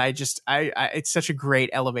that I it's such a great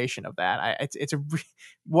elevation of that. It's a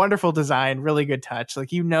wonderful design, really good touch. Like,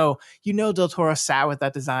 Del Toro sat with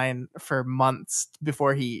that design for months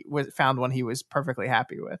before he found one he was perfectly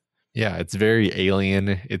happy with. Yeah, it's very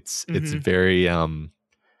alien. It's very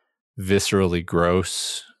viscerally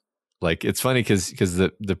gross. Like, it's funny because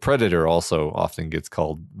the Predator also often gets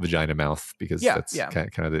called vagina mouth, because that's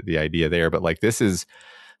kind of the idea there. But like, this is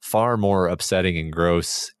far more upsetting and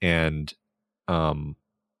gross and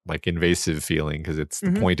like invasive feeling, because it's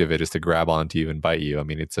the point of it is to grab onto you and bite you. I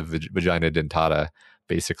mean, it's a vagina dentata,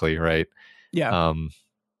 basically, right? Yeah.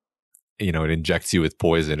 It injects you with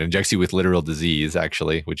poison, injects you with literal disease,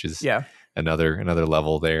 actually, which is another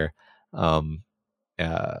level there.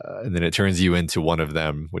 And then it turns you into one of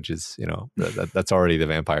them, which is, that's already the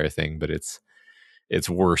vampire thing, but it's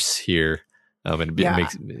worse here. And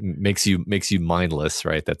makes you mindless,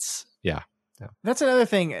 right? That's another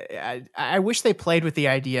thing. I wish they played with the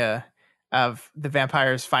idea of the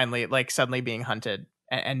vampires finally, like, suddenly being hunted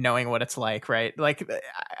and knowing what it's like, right? Like,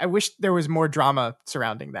 I wish there was more drama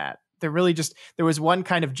surrounding that. There was one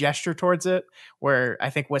kind of gesture towards it where I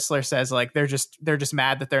think Whistler says, like, they're just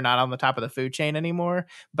mad that they're not on the top of the food chain anymore.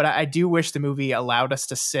 But I do wish the movie allowed us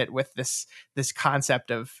to sit with this concept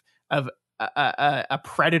of a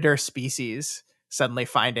predator species suddenly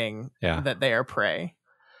finding that they are prey.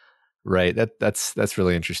 Right. That's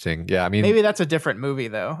really interesting. Yeah. I mean, maybe that's a different movie,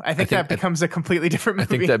 though. I think that becomes a completely different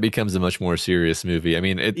movie. I think that becomes a much more serious movie. I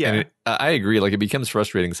mean, I agree. Like, it becomes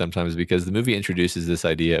frustrating sometimes because the movie introduces this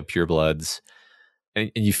idea of purebloods,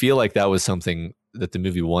 and you feel like that was something that the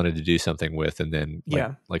movie wanted to do something with, and then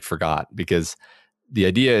like forgot, because the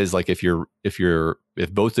idea is like, if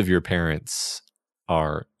both of your parents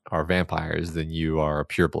are are vampires, then you are a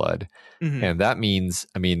pureblood. Mhm. And that means,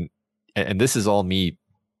 I mean, and this is all me.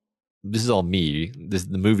 The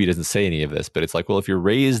movie doesn't say any of this, but it's like, well, if you're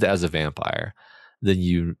raised as a vampire, then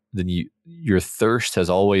your thirst has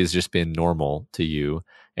always just been normal to you,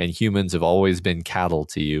 and humans have always been cattle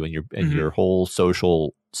to you, and your whole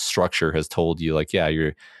social structure has told you, like, yeah,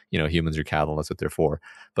 humans are cattle, that's what they're for.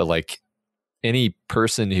 But like, any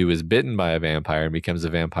person who is bitten by a vampire and becomes a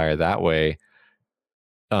vampire that way,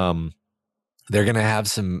 they're gonna have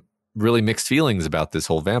some really mixed feelings about this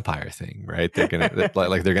whole vampire thing, right? They're gonna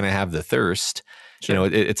like they're gonna have the thirst. Sure.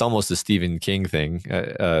 It's almost a Stephen King thing,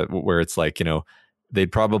 where it's like,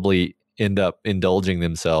 they'd probably end up indulging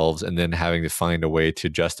themselves and then having to find a way to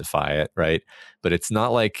justify it, right? But it's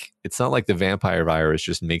not like the vampire virus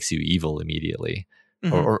just makes you evil immedially.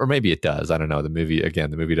 Or maybe it does. I don't know. The movie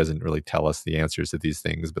doesn't really tell us the answers to these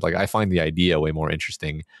things, but like, I find the idea way more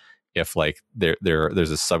interesting if like there's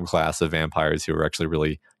a subclass of vampires who are actually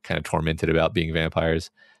really kind of tormented about being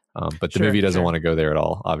vampires. But the movie doesn't want to go there at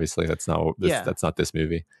all. Obviously, that's not this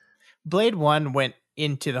movie. Blade 1 went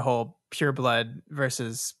into the whole pure blood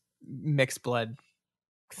versus mixed blood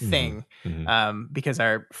thing, because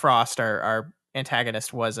our Frost, our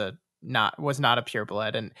antagonist, was not a pure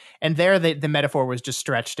blood, and there the metaphor was just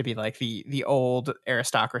stretched to be like the old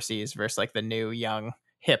aristocracies versus like the new young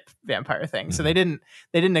hip vampire thing. So they didn't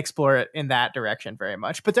explore it in that direction very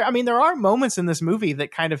much. But there are moments in this movie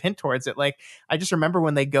that kind of hint towards it. Like, I just remember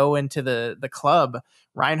when they go into the club,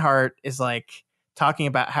 Reinhardt is like talking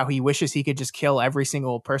about how he wishes he could just kill every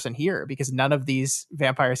single person here, because none of these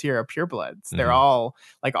vampires here are purebloods. They're all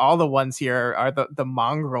like, all the ones here are the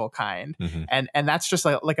mongrel kind. And that's just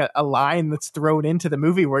like a line that's thrown into the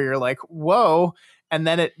movie where you're like, whoa. And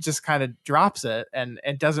then it just kind of drops it and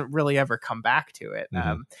doesn't really ever come back to it.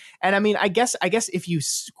 And I mean, I guess if you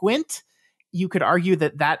squint, you could argue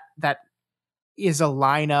that is a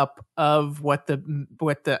lineup of what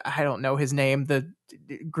the I don't know his name, the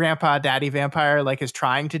grandpa daddy vampire, like, is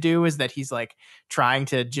trying to do, is that he's like trying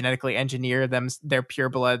to genetically engineer their pure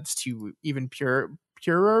bloods to even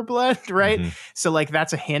purer blood, right? So like,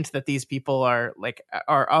 that's a hint that these people are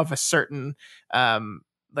of a certain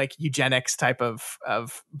like eugenics type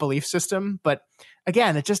of belief system. But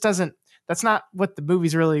again, it just doesn't, that's not what the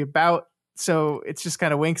movie's really about. So it's just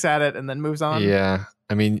kind of winks at it and then moves on. Yeah.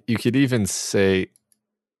 I mean, you could even say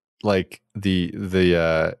like the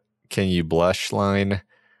can you blush line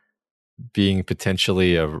being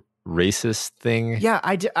potentially a racist thing. Yeah.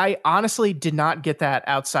 I honestly did not get that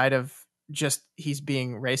outside of just he's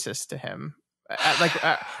being racist to him.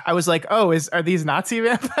 I was like, oh, are these Nazi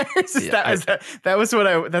vampires? That's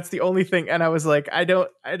the only thing. And I was like, I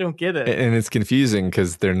don't get it. And it's confusing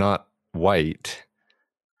because they're not white.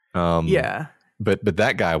 Yeah. But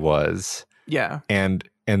that guy was. Yeah. And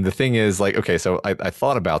the thing is, like, okay, so I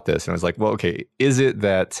thought about this and I was like, well, okay, is it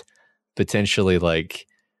that potentially, like,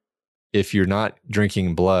 if you're not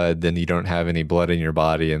drinking blood, then you don't have any blood in your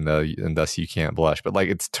body and thus you can't blush. But like,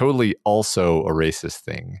 it's totally also a racist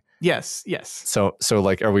thing. Yes. So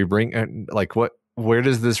like, are we where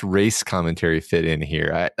does this race commentary fit in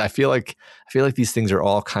here? I feel like these things are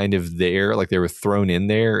all kind of there, like they were thrown in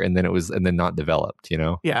there and then not developed,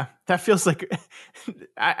 Yeah, that feels like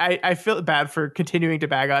I feel bad for continuing to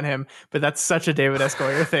bag on him, but that's such a David S.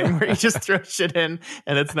 Goyer thing where he just throws shit in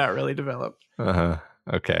and it's not really developed.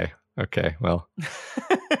 Okay. Well,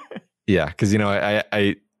 yeah, because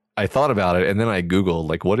I thought about it and then I Googled,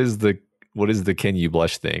 like, what is the can you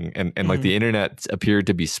blush thing, and like the internet appeared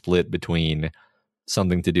to be split between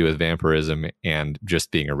something to do with vampirism and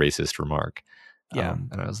just being a racist remark. Yeah.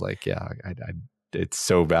 And I was like, yeah, it's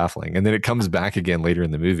so baffling. And then it comes back again later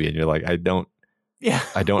in the movie and you're like, I don't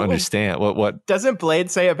understand. What doesn't Blade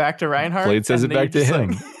say it back to Reinhardt? Blade says it back to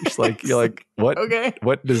him. You're like, what? Okay.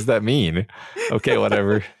 What does that mean? Okay,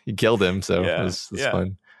 whatever. You killed him, so it was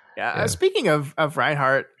fun. Yeah. Speaking of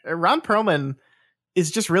Reinhardt, Ron Perlman is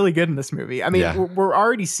just really good in this movie. I mean, we're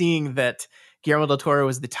already seeing that Guillermo Del Toro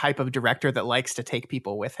is the type of director that likes to take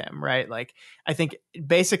people with him, right? Like, I think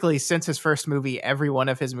basically since his first movie, every one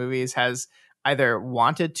of his movies has either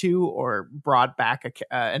wanted to or brought back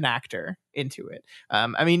an actor into it.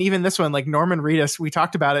 I mean, even this one, like Norman Reedus, we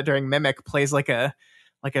talked about it during Mimic, plays like a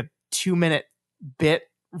 2-minute bit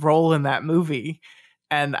role in that movie.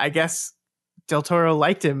 And I guess Del Toro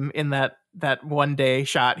liked him in that one day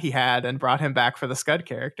shot he had and brought him back for the Scud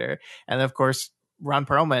character. And of course, Ron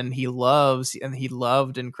Perlman, he loved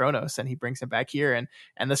in Kronos, and he brings him back here.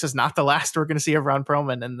 And this is not the last we're going to see of Ron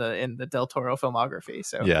Perlman in the Del Toro filmography.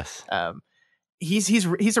 So yes,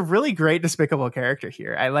 he's a really great despicable character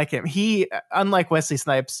here. I like him. He, unlike Wesley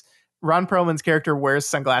Snipes, Ron Perlman's character wears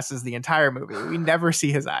sunglasses the entire movie. We never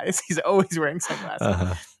see his eyes. He's always wearing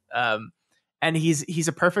sunglasses. And he's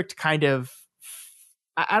a perfect kind of,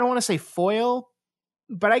 I don't want to say foil,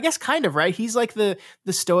 but I guess kind of, right? He's like the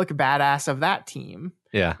stoic badass of that team.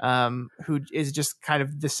 Yeah. Who is just kind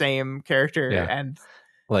of the same character. Yeah. And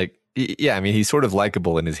like, yeah, I mean, he's sort of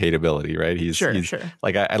likable in his hateability, right? He's sure.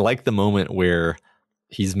 Like, I like the moment where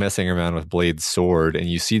he's messing around with Blade's sword and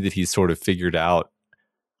you see that he's sort of figured out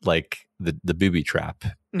like the booby trap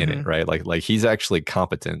in it, right? Like he's actually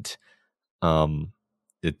competent.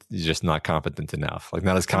 He's just not competent enough, like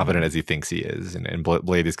not as competent as he thinks he is. And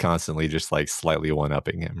Blade is constantly just like slightly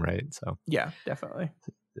one-upping him, right? So yeah, definitely.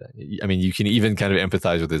 I mean, you can even kind of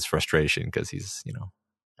empathize with his frustration because he's,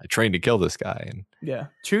 I trained to kill this guy. And yeah,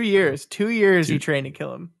 2 years he trained to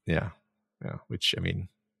kill him. Yeah. Which, I mean,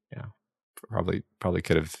 yeah, probably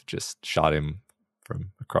could have just shot him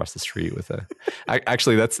from across the street with a.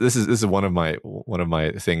 Actually, this is one of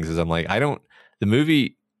my things is I'm like, the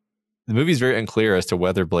movie's very unclear as to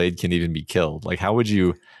whether Blade can even be killed. Like, how would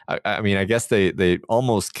you? I mean, I guess they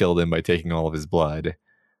almost killed him by taking all of his blood.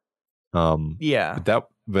 Yeah.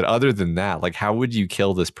 But other than that, like, how would you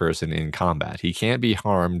kill this person in combat? He can't be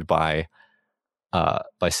harmed by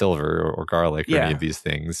silver or garlic or any of these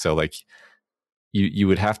things. So like, you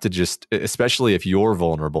would have to just, especially if you're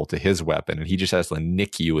vulnerable to his weapon and he just has to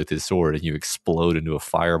nick you with his sword and you explode into a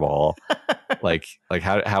fireball. like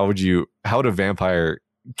how would a vampire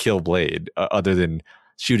kill Blade other than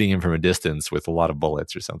shooting him from a distance with a lot of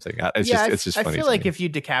bullets or something? It's just funny. I feel like if you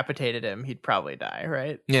decapitated him, he'd probably die,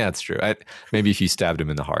 right? Yeah, it's true. Maybe if you stabbed him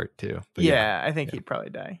in the heart too. But I think he'd probably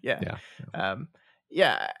die.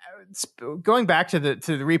 Going back to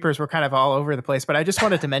the Reapers, we're kind of all over the place, but I just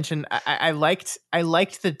wanted to mention I liked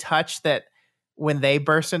the touch that when they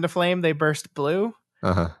burst into flame, they burst blue.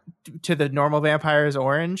 To the normal vampires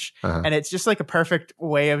orange, and it's just like a perfect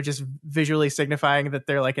way of just visually signifying that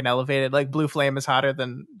they're like an elevated, like blue flame is hotter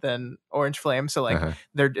than orange flame, so like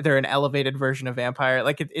they're an elevated version of vampire.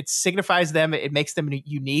 Like it signifies them, it makes them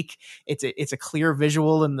unique. It's a clear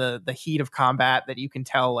visual in the heat of combat that you can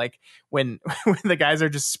tell, like when the guys are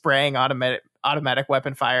just spraying automatic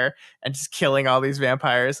weapon fire and just killing all these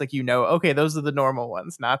vampires, like, okay, those are the normal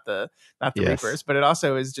ones, not the Reapers. But it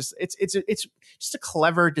also is just it's just a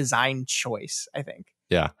clever design choice, I think.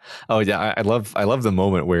 Yeah. Oh yeah. I love the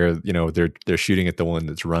moment where they're shooting at the one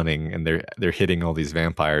that's running and they're hitting all these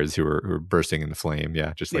vampires who are bursting into flame.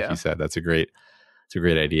 Yeah, just like you said, it's a great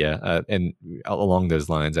idea. And along those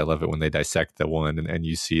lines, I love it when they dissect the one and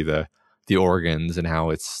you see the organs and how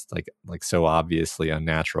it's like so obviously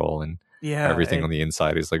unnatural, and everything on the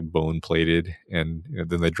inside is like bone plated, and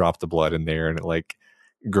then they drop the blood in there and it like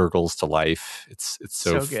gurgles to life. It's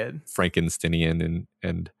so good, Frankensteinian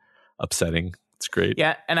and upsetting. It's great.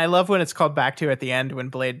 Yeah, and I love when it's called back to at the end when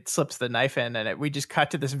Blade slips the knife in, and we just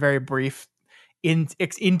cut to this very brief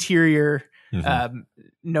interior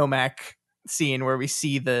Nomak scene where we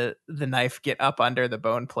see the knife get up under the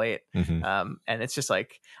bone plate, and it's just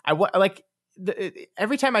like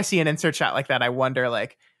every time I see an insert shot like that, I wonder,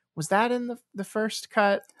 like, was that in the first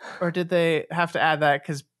cut, or did they have to add that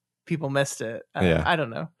because people missed it? I don't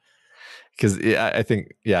know. Because I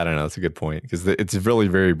think, I don't know. It's a good point, because it's really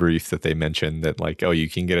very brief that they mention that, like, oh, you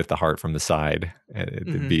can get at the heart from the side, and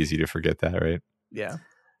it'd be easy to forget that, right? Yeah.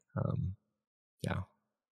 Yeah.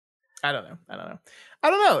 I don't know.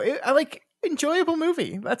 I like enjoyable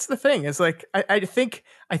movie. That's the thing. Is like I think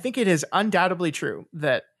it is undoubtedly true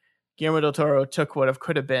that Guillermo Del Toro took what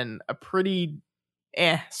could have been a pretty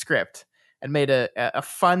script and made a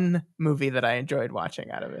fun movie that I enjoyed watching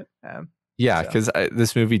out of it. Yeah, because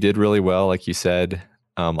this movie did really well, like you said.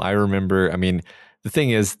 I remember, I mean, the thing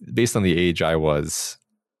is, based on the age I was,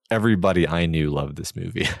 everybody I knew loved this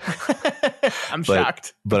movie. I'm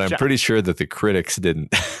shocked. But I'm pretty sure that the critics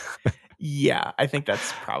didn't. Yeah, I think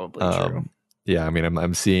that's probably true. Yeah, I mean,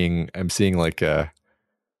 I'm seeing like a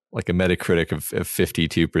Metacritic of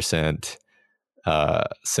 52%,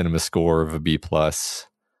 cinema score of a B+.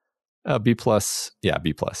 B+, yeah.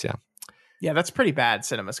 Yeah, that's pretty bad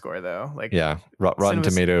cinema score though. Like, yeah, Rotten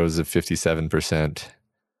Tomatoes of 57%.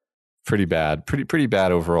 Pretty bad. Pretty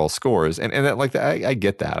bad overall scores. And that, like, I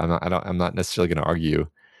get that. I'm not necessarily going to argue.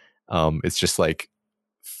 It's just like,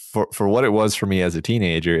 for what it was for me as a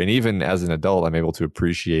teenager, and even as an adult, I'm able to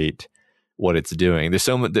appreciate what it's doing.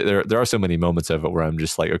 There are so many moments of it where I'm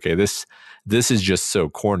just like, okay, this is just so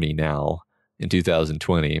corny now in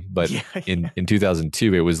 2020, but in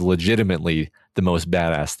 2002 it was legitimately the most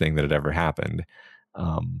badass thing that had ever happened.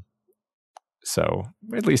 So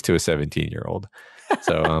at least to a 17-year-old.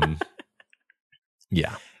 So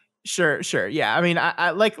yeah. Sure. Yeah. I mean,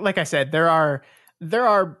 I like I said, there are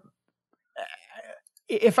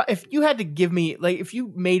if you had to give me, like, if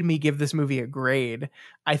you made me give this movie a grade,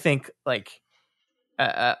 I think like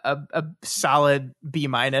a solid B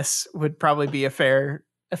minus would probably be a fair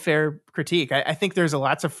critique. I think there's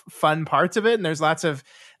lots of fun parts of it, and there's lots of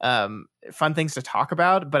fun things to talk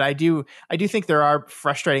about. But I do think there are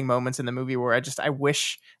frustrating moments in the movie where I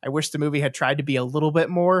wish the movie had tried to be a little bit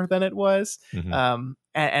more than it was.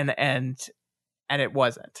 And it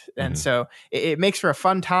wasn't. And so it makes for a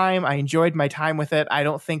fun time. I enjoyed my time with it. I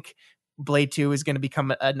don't think Blade 2 is going to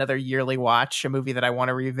become another yearly watch, a movie that I want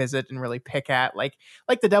to revisit and really pick at, like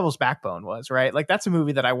The Devil's Backbone was, right? Like, that's a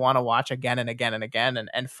movie that I want to watch again and again and again,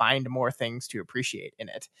 and find more things to appreciate in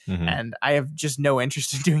it. And I have just no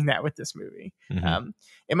interest in doing that with this movie.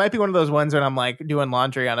 It might be one of those ones when I'm like doing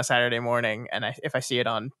laundry on a Saturday morning, and if I see it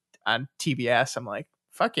on TBS, I'm like,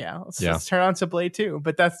 fuck yeah, let's turn on to Blade 2.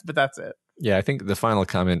 But that's it. Yeah, I think the final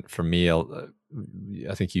comment from me,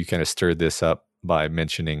 I think you kind of stirred this up by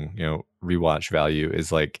mentioning, rewatch value,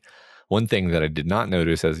 is like one thing that I did not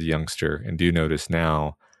notice as a youngster and do notice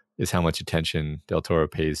now is how much attention Del Toro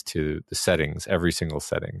pays to the settings, every single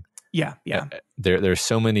setting. Yeah. There's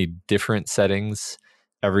so many different settings.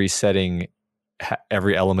 Every setting,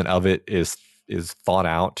 every element of it is thought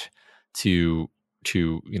out to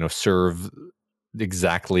serve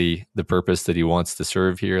exactly the purpose that he wants to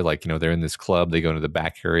serve here. Like, they're in this club, they go into the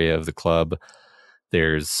back area of the club.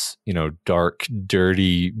 There's, dark,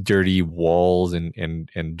 dirty walls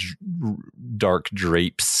and dark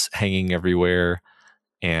drapes hanging everywhere.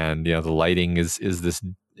 And, the lighting is this,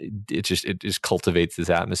 it just cultivates this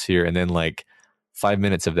atmosphere. And then like 5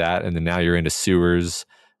 minutes of that, and then now you're into sewers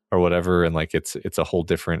or whatever. And like, it's a whole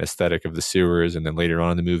different aesthetic of the sewers. And then later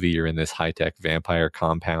on in the movie, you're in this high-tech vampire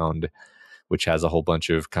compound, which has a whole bunch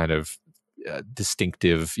of kind of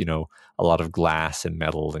distinctive, a lot of glass and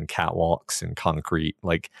metal and catwalks and concrete,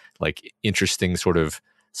 like interesting sort of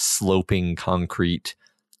sloping concrete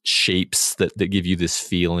shapes that give you this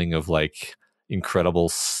feeling of like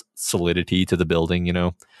incredible solidity to the building,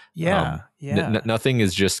 nothing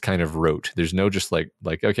is just kind of rote. There's no just like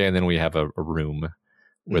okay, and then we have a room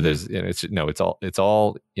where there's it's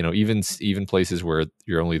all even places where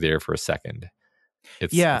you're only there for a second.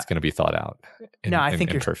 It's going to be thought out. I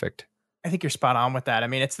think you're perfect. I think you're spot on with that. I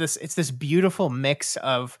mean, it's this beautiful mix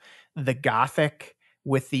of the gothic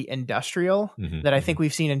with the industrial that I think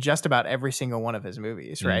we've seen in just about every single one of his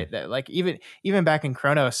movies, right? That like even back in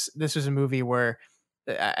Kronos, this was a movie where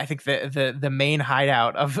I think the main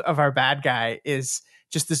hideout of our bad guy is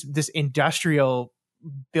just this industrial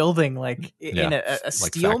building, like in a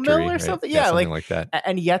steel factory, mill or right? something. Something like that.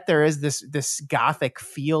 And yet there is this gothic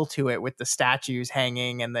feel to it with the statues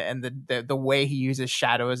hanging and the way he uses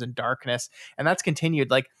shadows and darkness, and that's continued.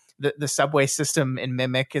 Like the subway system in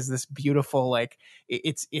Mimic is this beautiful, like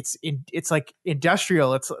it's like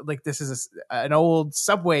industrial. It's like this is an old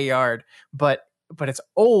subway yard, but it's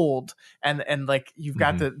old, and like you've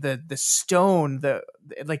got the stone,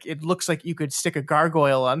 like it looks like you could stick a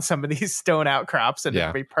gargoyle on some of these stone outcrops and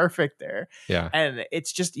it'd be perfect there. And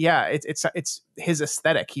it's just it's his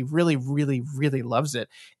aesthetic. He really really really loves it,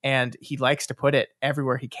 and he likes to put it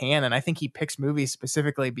everywhere he can. And I think he picks movies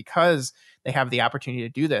specifically because they have the opportunity to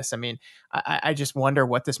do this. I mean, I just wonder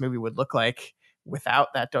what this movie would look like without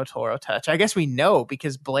that Del Toro touch. I guess we know,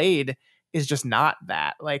 because Blade is just not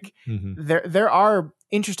that. Like there are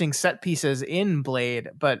interesting set pieces in Blade,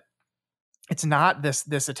 but it's not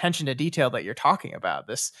this attention to detail that you're talking about.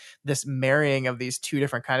 This marrying of these two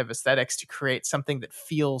different kind of aesthetics to create something that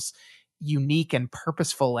feels unique and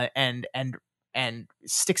purposeful and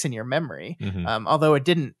sticks in your memory. Although it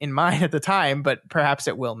didn't in mine at the time, but perhaps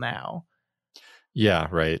it will now. Yeah,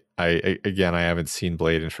 right. I haven't seen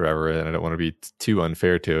Blade in forever, and I don't want to be too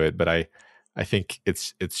unfair to it, but I think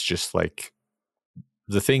it's just like,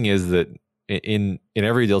 the thing is that in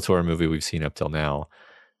every Del Toro movie we've seen up till now,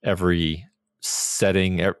 every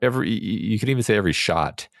setting, you could even say every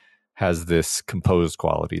shot has this composed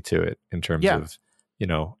quality to it in terms of,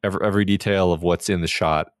 every detail of what's in the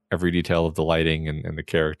shot, every detail of the lighting and the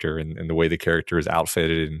character and the way the character is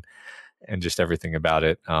outfitted and just everything about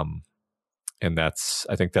it. And I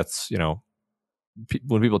think that's,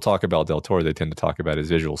 when people talk about Del Toro, they tend to talk about his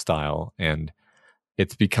visual style, and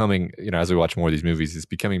it's becoming, as we watch more of these movies, it's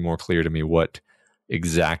becoming more clear to me what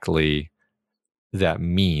exactly that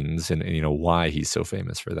means and why he's so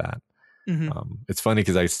famous for that. It's funny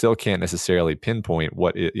because I still can't necessarily pinpoint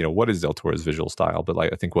what is Del Toro's visual style, but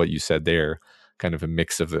like I think what you said there, kind of a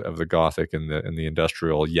mix of the gothic and the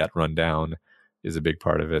industrial yet run down, is a big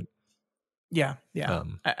part of it.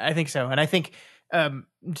 I think so. And I think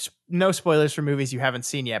no spoilers for movies you haven't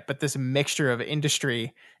seen yet, but this mixture of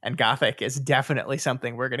industry and gothic is definitely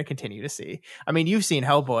something we're going to continue to see. I mean, you've seen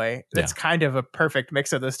Hellboy. That's kind of a perfect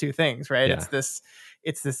mix of those two things, right? Yeah.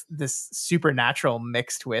 It's this supernatural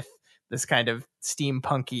mixed with this kind of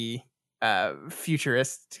steampunky,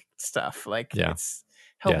 futurist stuff. Like it's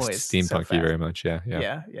Hellboy is steampunky so very much. Yeah.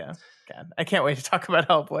 God, I can't wait to talk about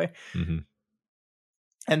Hellboy. Mm-hmm.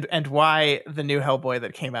 And why the new Hellboy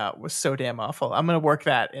that came out was so damn awful. I'm going to work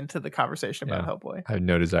that into the conversation about Hellboy. I have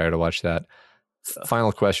no desire to watch that.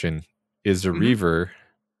 Final question. Is a reaver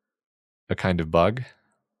a kind of bug?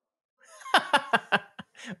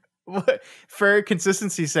 For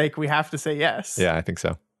consistency's sake, we have to say yes. Yeah, I think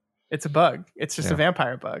so. It's a bug. It's just a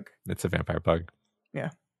vampire bug. It's a vampire bug.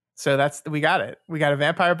 Yeah. So we got it. We got a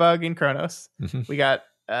vampire bug in Kronos. Mm-hmm. We got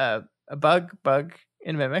a bug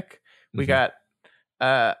in Mimic. We got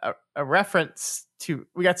a reference to,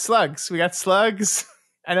 we got slugs.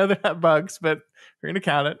 I know they're not bugs, but we're going to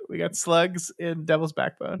count it. We got slugs in Devil's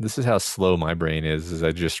Backbone. This is how slow my brain is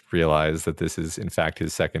I just realized that this is in fact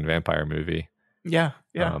his second vampire movie. Yeah.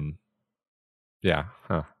 Yeah.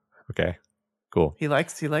 Huh. Okay. Cool. He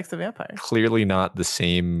likes the vampires. Clearly not the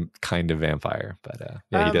same kind of vampire, but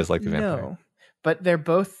he does like the vampire. No, but they're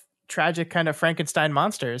both tragic kind of Frankenstein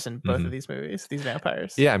monsters in both of these movies, these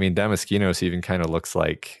vampires. Yeah, I mean, Damaskinos even kind of looks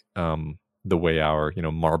like the way our,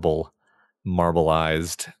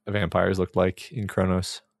 marbleized vampires looked like in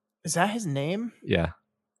Kronos. Is that his name? Yeah.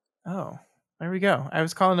 Oh, there we go. I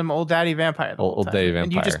was calling him Old Daddy Vampire. Old Daddy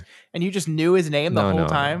Vampire. And you just knew his name the whole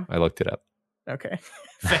time? No, I looked it up. Okay.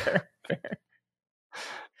 Fair.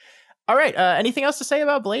 All right. Anything else to say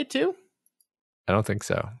about Blade 2? I don't think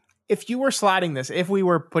so. If you were slotting this, if we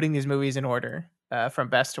were putting these movies in order from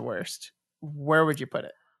best to worst, where would you put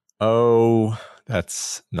it? Oh,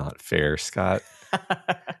 that's not fair, Scott.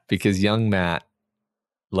 Because young Matt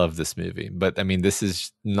loved this movie. But I mean, this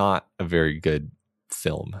is not a very good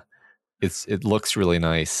film. It looks really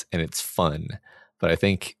nice and it's fun. But I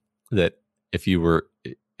think that if you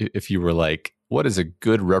were like, what is a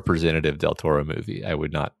good representative Del Toro movie? I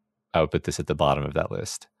would put this at the bottom of that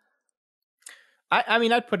list. I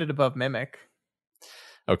mean, I'd put it above Mimic.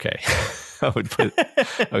 Okay.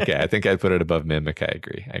 I think I'd put it above Mimic. I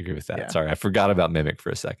agree with that. Yeah. Sorry, I forgot about Mimic for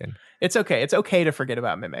a second. It's okay. It's okay to forget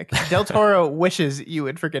about Mimic. Del Toro wishes you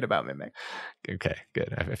would forget about Mimic. Okay,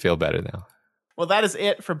 good. I feel better now. Well, that is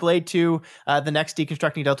it for Blade 2. The next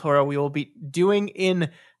Deconstructing Del Toro we will be doing in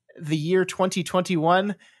the year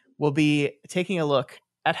 2021. We'll be taking a look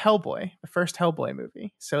at Hellboy, the first Hellboy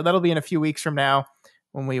movie. So that'll be in a few weeks from now,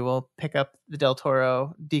 when we will pick up the Del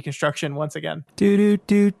Toro deconstruction once again.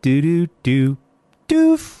 Doof.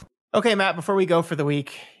 Okay, Matt, before we go for the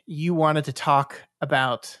week, you wanted to talk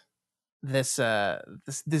about this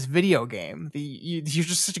video game. You're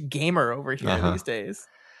just such a gamer over here these days.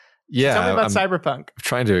 Yeah. Tell me about Cyberpunk. I'm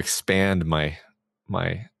trying to expand my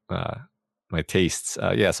tastes. So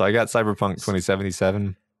I got Cyberpunk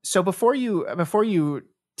 2077. So before you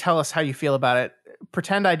tell us how you feel about it,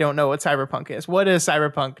 pretend I don't know what Cyberpunk is. What is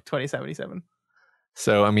Cyberpunk 2077?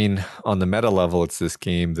 So, I mean, on the meta level, it's this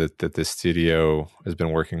game that this studio has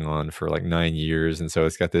been working on for like 9 years. And so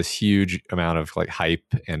it's got this huge amount of like hype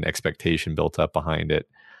and expectation built up behind it.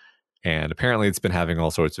 And apparently it's been having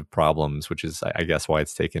all sorts of problems, which is, I guess, why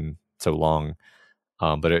it's taken so long.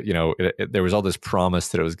 But there was all this promise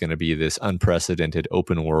that it was going to be this unprecedented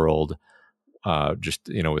open world,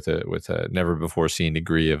 with a never before seen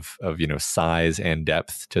degree of size and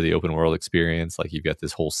depth to the open world experience. Like you've got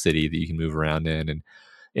this whole city that you can move around in and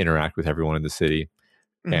interact with everyone in the city.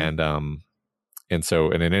 Mm-hmm.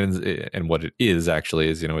 And what it is actually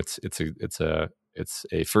is, it's a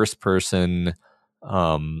first person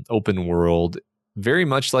open world, very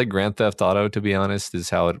much like Grand Theft Auto, to be honest,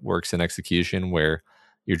 is how it works in execution, where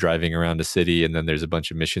you're driving around a city and then there's a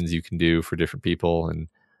bunch of missions you can do for different people, and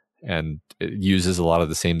it uses a lot of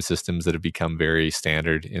the same systems that have become very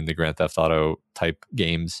standard in the Grand Theft Auto type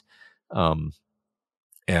games. But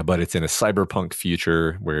it's in a cyberpunk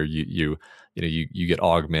future where you get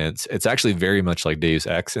augments. It's actually very much like Deus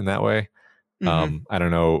Ex in that way. Mm-hmm. I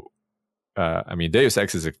don't know. I mean, Deus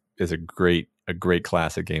Ex is a great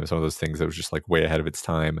classic game. It's one of those things that was just like way ahead of its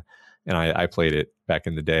time. And I played it back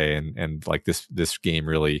in the day, and like this game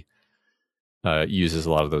really uses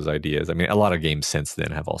a lot of those ideas. I mean, a lot of games since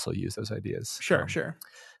then have also used those ideas. Sure.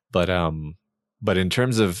 But in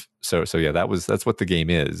terms of that's what the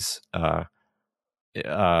game is.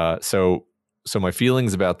 So my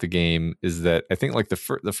feelings about the game is that I think like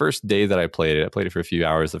the first day that I played it for a few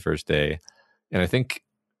hours the first day, and I think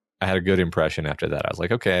I had a good impression after that. I was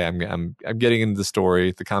like, okay, I'm getting into the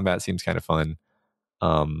story. The combat seems kind of fun.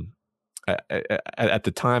 At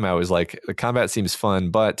the time I was like, the combat seems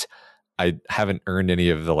fun, but I haven't earned any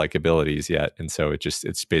of the like abilities yet, and so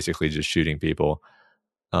it's basically just shooting people.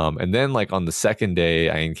 And then like on the second day,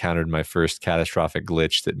 I encountered my first catastrophic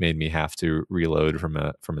glitch that made me have to reload from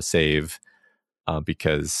a save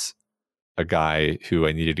because a guy who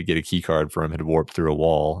I needed to get a key card from had warped through a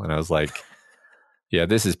wall, and I was like, yeah,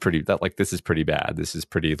 this is pretty bad. This is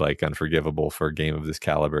pretty like unforgivable for a game of this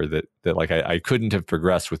caliber that like I couldn't have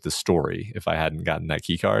progressed with the story if I hadn't gotten that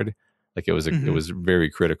key card. Like it was very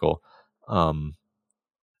critical. And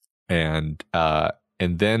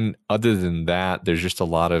then other than that, there's just a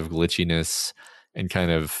lot of glitchiness and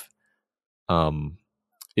kind of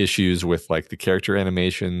issues with like the character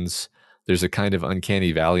animations. There's a kind of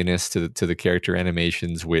uncanny valleyness to the character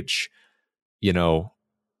animations, which, you know,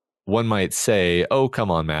 one might say, "Oh,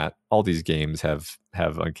 come on, Matt! All these games have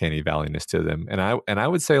uncanny valleyness to them." And I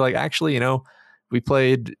would say, like, actually, you know, we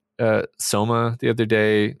played Soma the other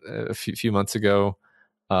day, a few months ago.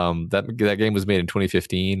 That game was made in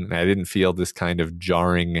 2015, and I didn't feel this kind of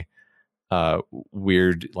jarring,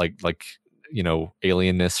 weird, like you know,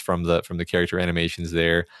 alienness from the character animations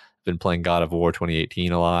there. I've been playing God of War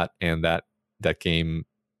 2018 a lot, and that game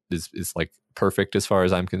is like perfect as far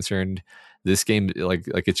as I'm concerned. This game, like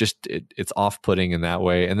it's off-putting in that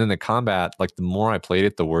way. And then the combat, like the more I played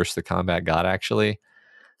it, the worse the combat got actually.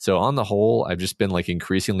 So on the whole, I've just been like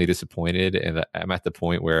increasingly disappointed, and I'm at the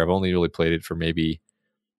point where I've only really played it for maybe,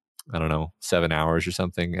 I don't know, 7 hours or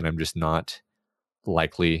something, and I'm just not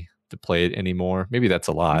likely to play it anymore. Maybe that's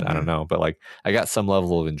a lot. I don't know. But like I got some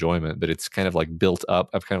level of enjoyment, but it's kind of like built up.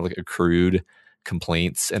 I've kind of like accrued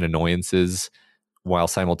complaints and annoyances while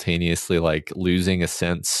simultaneously like losing a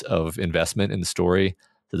sense of investment in the story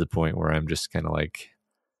to the point where I'm just kind of like,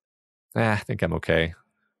 I think I'm okay.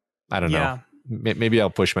 I don't know. Maybe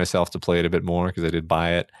I'll push myself to play it a bit more because I did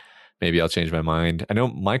buy it. Maybe I'll change my mind. I know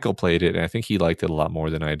Michael played it and I think he liked it a lot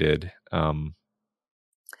more than I did.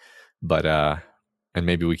 And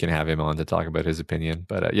maybe we can have him on to talk about his opinion.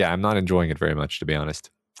 But yeah, I'm not enjoying it very much, to be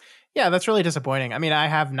honest. Yeah, that's really disappointing. I mean, I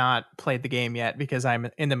have not played the game yet because I'm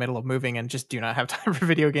in the middle of moving and just do not have time for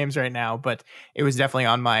video games right now. But it was definitely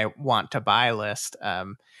on my want to buy list.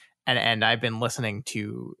 And I've been listening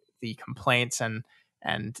to the complaints and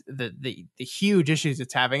the huge issues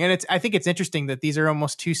it's having. And I think it's interesting that these are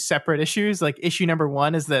almost two separate issues. Like issue number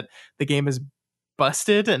one is that the game is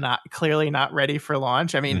busted and clearly not ready for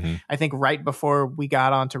launch. I mean, I think right before we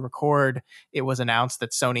got on to record, it was announced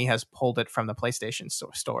that Sony has pulled it from the PlayStation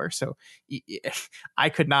store. So I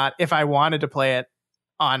could not, if I wanted to play it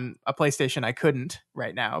on a PlayStation, I couldn't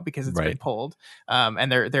right now because it's been pulled.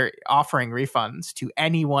 And they're offering refunds to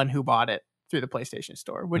anyone who bought it through the PlayStation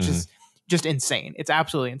store, which is just insane. It's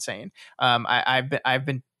absolutely insane. I've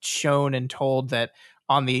been shown and told that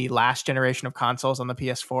on the last generation of consoles, on the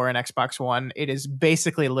PS4 and Xbox One, it is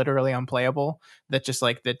basically literally unplayable. That just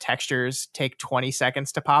like the textures take 20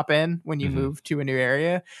 seconds to pop in when you move to a new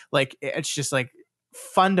area. Like it's just like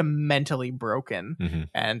fundamentally broken.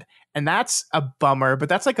 And that's a bummer, but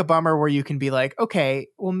that's like a bummer where you can be like, okay,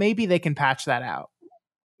 well maybe they can patch that out,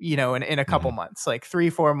 you know, in a couple months, like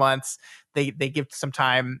 3-4 months, they give some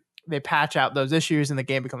time, they patch out those issues and the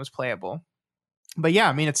game becomes playable. But yeah,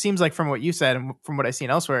 I mean, it seems like from what you said and from what I've seen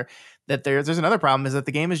elsewhere, that there's another problem is that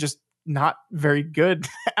the game is just not very good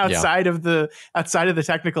outside of the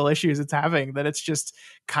technical issues it's having. That it's just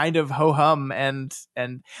kind of ho hum and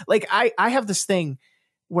like I have this thing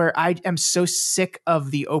where I am so sick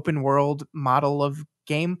of the open world model of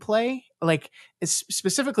gameplay, like it's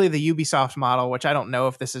specifically the Ubisoft model, which I don't know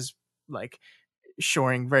if this is like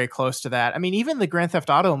shoring very close to that. I mean, even the Grand Theft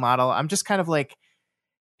Auto model, I'm just kind of like,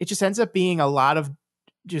 it just ends up being a lot of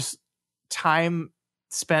just time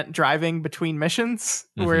spent driving between missions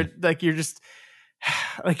where like you're just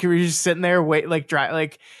sitting there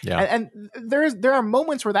and there are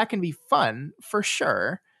moments where that can be fun for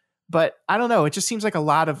sure, but I don't know, it just seems like a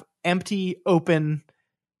lot of empty, open,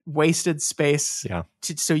 wasted space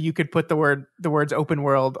so you could put the words open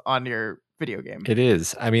world on your video game. It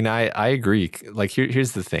is. I mean, I agree. Like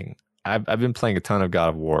here's the thing. I've been playing a ton of God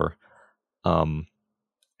of War.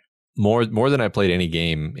 More than I played any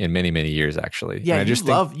game in many, many years, actually. Yeah,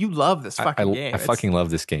 you love this fucking game. I fucking love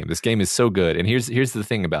this game. This game is so good. And here's the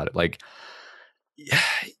thing about it. Like,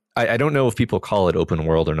 I don't know if people call it open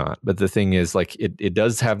world or not, but the thing is, like, it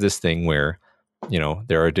does have this thing where, you know,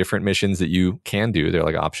 there are different missions that you can do. They're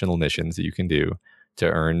like optional missions that you can do to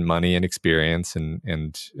earn money and experience and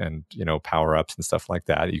you know, power ups and stuff like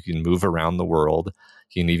that. You can move around the world.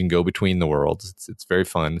 You can even go between the worlds. It's very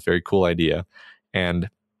fun. Very cool idea. And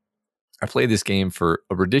I play this game for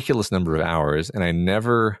a ridiculous number of hours, and I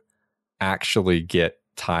never actually get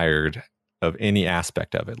tired of any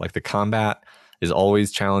aspect of it. Like the combat is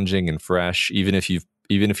always challenging and fresh. Even if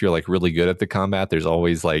you're like really good at the combat, there's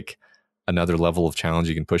always like another level of challenge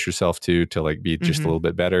you can push yourself to like be just a little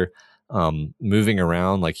bit better. Moving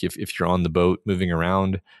around, like if you're on the boat moving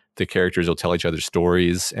around, the characters will tell each other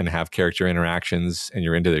stories and have character interactions, and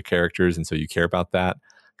you're into their characters, and so you care about that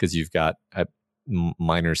because you've got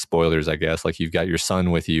minor spoilers, I guess. Like you've got your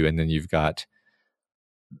son with you, and then you've got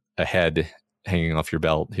a head hanging off your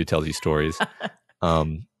belt who tells you stories.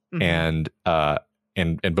 And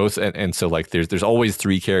both, and so like there's always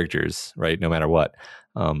three characters, right? No matter what.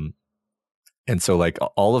 And so like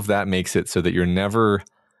all of that makes it so that you're never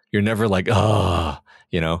like, oh,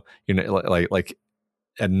 you're like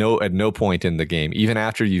at no point in the game, even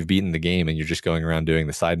after you've beaten the game and you're just going around doing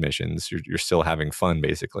the side missions, you're still having fun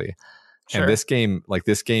basically. Sure. And this game,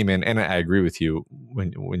 and I agree with you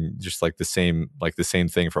when just like the same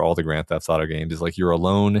thing for all the Grand Theft Auto games is like you're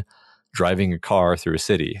alone driving a car through a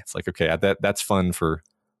city. It's like, okay, that's fun for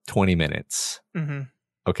 20 minutes.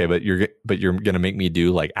 Okay, but you're gonna make me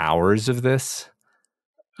do like hours of this?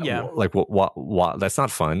 Yeah. Like what? That's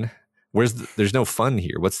not fun. There's no fun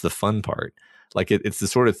here. What's the fun part? Like it's the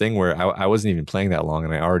sort of thing where I wasn't even playing that long,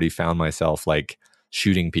 and I already found myself like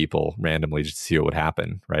shooting people randomly just to see what would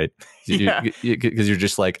happen, right? Because you're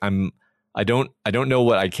just like, I don't know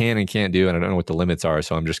what I can and can't do, and I don't know what the limits are,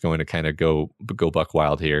 so I'm just going to kind of go buck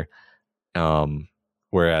wild here.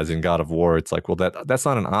 Whereas in God of War, it's like, well, that's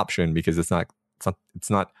not an option because it's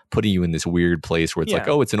not putting you in this weird place where it's like,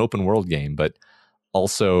 oh, it's an open world game, but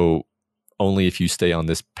also only if you stay on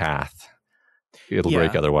this path, it'll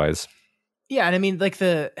break otherwise. Yeah, and I mean, like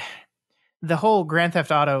the whole Grand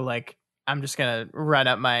Theft Auto, like I'm just gonna run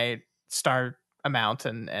up my star amount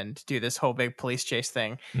and do this whole big police chase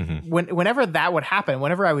thing. Whenever that would happen,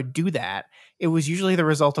 whenever I would do that, it was usually the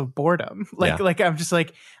result of boredom. Like I'm just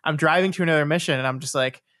like, I'm driving to another mission and I'm just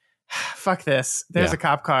like, fuck this. There's a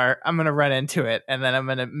cop car. I'm going to run into it. And then I'm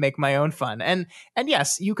going to make my own fun. And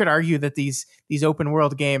yes, you could argue that these open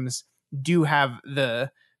world games do have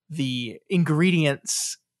the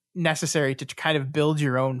ingredients necessary to kind of build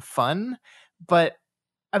your own fun. But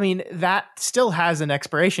I mean, that still has an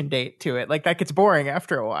expiration date to it. Like that gets boring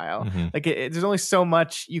after a while. Like there's only so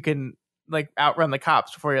much you can like outrun the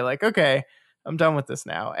cops before you're like, okay, I'm done with this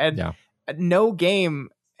now. And no game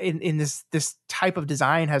in this type of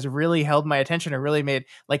design has really held my attention or really made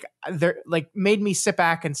made me sit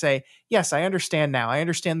back and say, yes, I understand now. I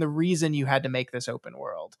understand the reason you had to make this open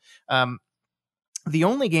world. The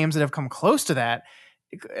only games that have come close to that,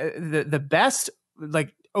 the best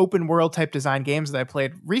like open world type design games that I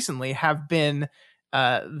played recently have been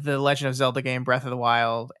the Legend of Zelda game Breath of the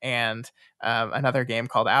Wild and another game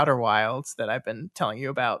called Outer Wilds that I've been telling you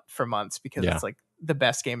about for months because it's like the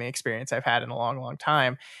best gaming experience I've had in a long, long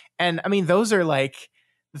time. And I mean, those are like,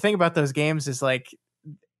 the thing about those games is like,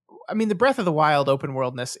 I mean, the Breath of the Wild open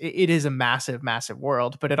worldness, it is a massive, massive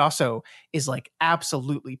world, but it also is like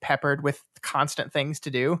absolutely peppered with constant things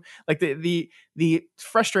to do. Like the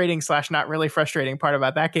frustrating / not really frustrating part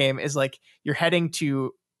about that game is like you're heading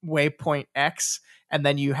to waypoint X and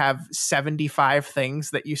then you have 75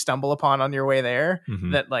 things that you stumble upon on your way there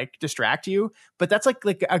that like distract you. But that's like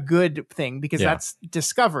a good thing because that's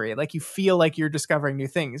discovery. Like you feel like you're discovering new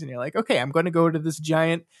things and you're like, okay, I'm going to go to this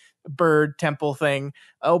giant bird temple thing.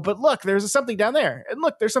 Oh, but look, there's something down there. And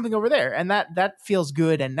look, there's something over there. And that feels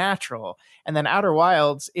good and natural. And then Outer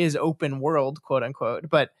Wilds is open world, quote unquote,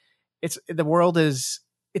 but the world is,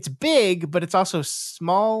 it's big, but it's also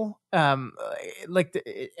small. And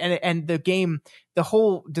the game, the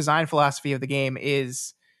whole design philosophy of the game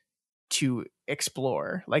is to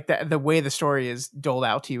explore. Like the way the story is doled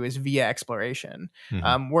out to you is via exploration.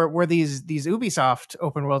 Where these Ubisoft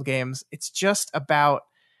open world games, it's just about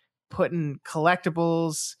putting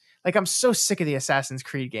collectibles. Like I'm so sick of the Assassin's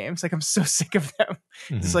Creed games. Like I'm so sick of them.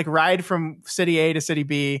 Just like ride from city A to city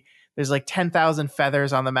B. There's like 10,000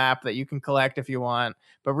 feathers on the map that you can collect if you want,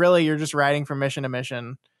 but really you're just riding from mission to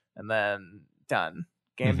mission and then done.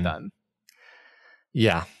 Game done.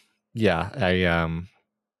 Yeah.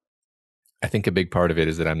 I think a big part of it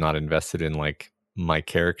is that I'm not invested in like my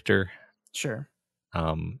character. Sure.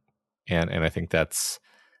 And I think that's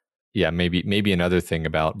maybe another thing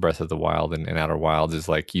about Breath of the Wild and Outer Wilds is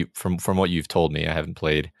like you from what you've told me, I haven't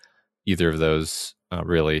played either of those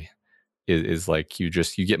really. Is like you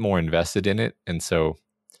get more invested in it, and so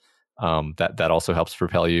that also helps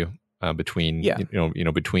propel you between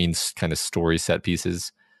between kind of story set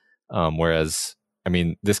pieces. Whereas I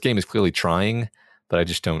mean, this game is clearly trying, but I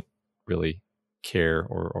just don't really care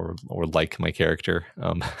or like my character.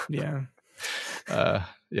 Yeah.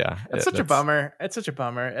 Yeah, That's such a bummer. It's such a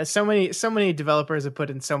bummer. So many developers have put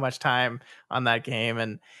in so much time on that game,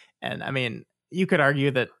 and I mean, you could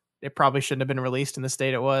argue that it probably shouldn't have been released in the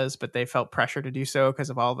state it was, but they felt pressure to do so because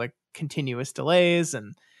of all the continuous delays.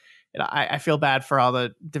 And I feel bad for all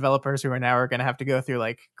the developers who are going to have to go through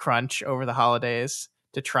like crunch over the holidays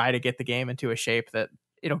to try to get the game into a shape that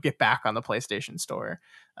it'll get back on the PlayStation Store.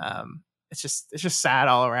 It's just sad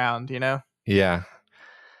all around, you know? Yeah.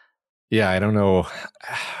 Yeah, I don't know.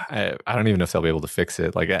 I don't even know if they'll be able to fix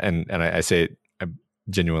it. Like, and I say it, I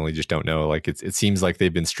genuinely just don't know. Like, it seems like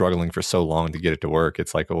they've been struggling for so long to get it to work.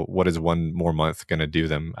 It's like, oh, what is one more month going to do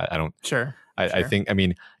them? I don't. Sure. I think. I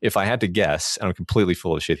mean, if I had to guess, I'm completely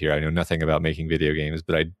full of shit here. I know nothing about making video games,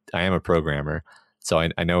 but I am a programmer, so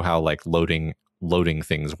I know how like loading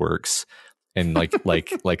things works, and like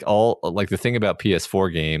the thing about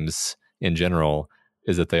PS4 games in general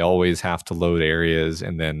is that they always have to load areas,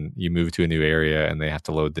 and then you move to a new area and they have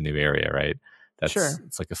to load the new area, right? That's Sure.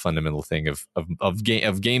 It's like a fundamental thing of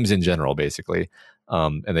games in general, basically.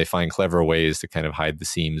 And they find clever ways to kind of hide the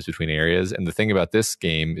seams between areas. And the thing about this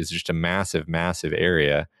game is just a massive, massive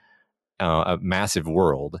area, a massive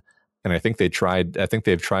world. And I think they've tried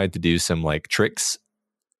to do some like tricks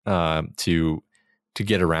to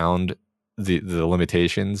get around the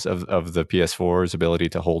limitations of the PS4's ability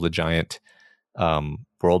to hold a giant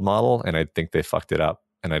world model, and I think they fucked it up,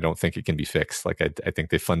 and I don't think it can be fixed. Like I think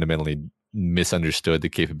they fundamentally misunderstood the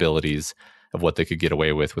capabilities of what they could get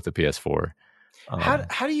away with the PS4.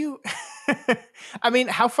 How do you I mean,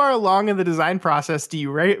 how far along in the design process do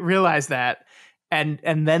you realize that and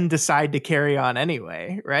then decide to carry on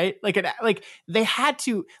anyway, right? Like they had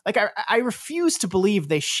to, like, I refuse to believe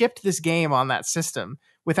they shipped this game on that system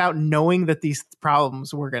without knowing that these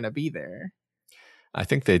problems were going to be there. I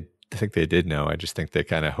think they did know. I just think they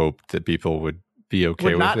kind of hoped that people would be okay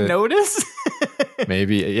with it. Would not notice?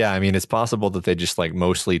 Maybe. Yeah. I mean, it's possible that they just like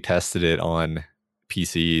mostly tested it on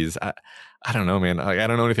PCs. I don't know, man. I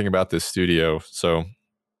don't know anything about this studio. So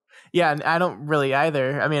yeah, and I don't really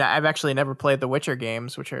either. I mean, I've actually never played the Witcher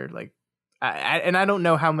games, which are like, and I don't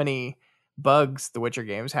know how many bugs the Witcher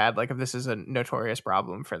games had. Like, if this is a notorious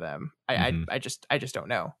problem for them, I just don't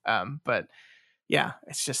know. But yeah,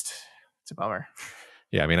 it's a bummer.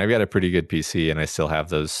 Yeah, I mean, I've got a pretty good PC, and I still have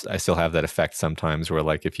that effect sometimes where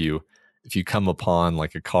like if you come upon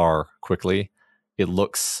like a car quickly, it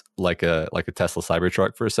looks like a Tesla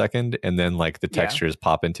Cybertruck for a second, and then like the textures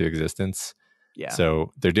pop into existence. Yeah.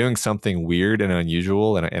 So they're doing something weird and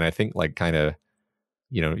unusual, and I think like kind of,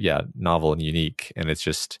 novel and unique, and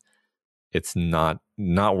it's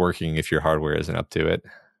not working if your hardware isn't up to it.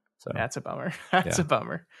 So that's a bummer. That's a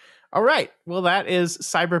bummer. All right. Well, that is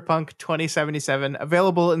Cyberpunk 2077,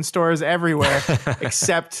 available in stores everywhere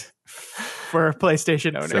except for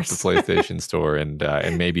PlayStation owners. Except the PlayStation Store, and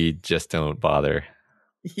maybe just don't bother.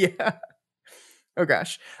 Yeah. Oh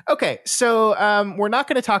gosh. Okay. So we're not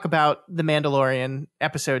going to talk about The Mandalorian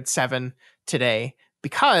episode 7 today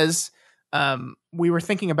because we were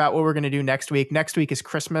thinking about what we're going to do next week. Next week is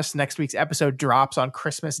Christmas. Next week's episode drops on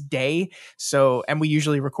Christmas Day. So, and we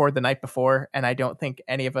usually record the night before, and I don't think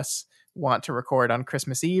any of us want to record on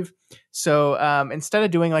Christmas Eve. So instead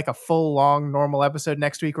of doing like a full long normal episode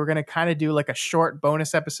next week, we're going to kind of do like a short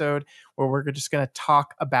bonus episode where we're just going to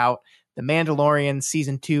talk about The Mandalorian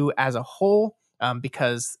season 2 as a whole,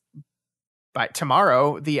 because by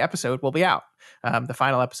tomorrow, the episode will be out. The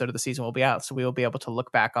final episode of the season will be out. So we will be able to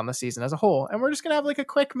look back on the season as a whole. And we're just going to have like a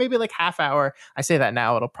quick, maybe like half hour. I say that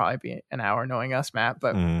now, it'll probably be an hour knowing us, Matt,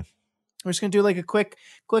 but we're just going to do like a quick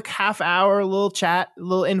half hour,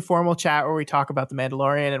 little informal chat where we talk about The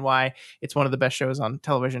Mandalorian and why it's one of the best shows on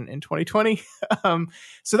television in 2020.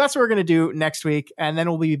 So that's what we're going to do next week. And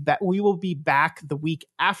then we will be back the week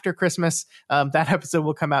after Christmas. That episode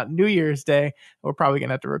will come out New Year's Day. We're probably going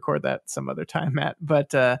to have to record that some other time, Matt, but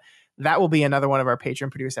that will be another one of our Patreon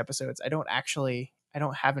produced episodes. I don't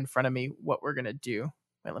have in front of me what we're going to do.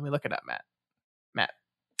 Wait, let me look it up, Matt,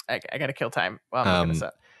 I got to kill time while I'm looking this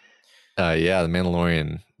up. Yeah, The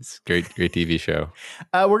Mandalorian. It's a great TV show.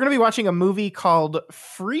 We're going to be watching a movie called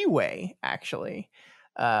Freeway, actually.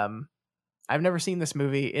 I've never seen this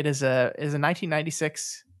movie. It is a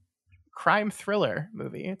 1996 crime thriller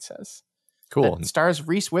movie, it says. Cool. It stars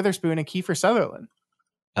Reese Witherspoon and Kiefer Sutherland.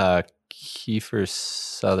 Kiefer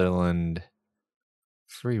Sutherland,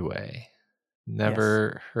 Freeway.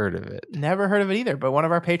 Never heard of it. Never heard of it either, but one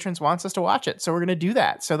of our patrons wants us to watch it, so we're going to do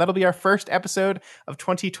that. So that'll be our first episode of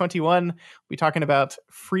 2021. We'll be talking about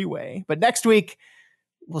Freeway. But next week,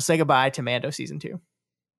 we'll say goodbye to Mando Season 2.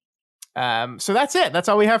 So that's it. That's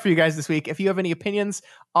all we have for you guys this week. If you have any opinions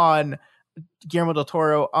on Guillermo Del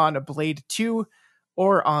Toro, on Blade 2,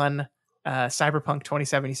 or on Cyberpunk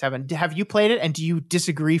 2077, have you played it, and do you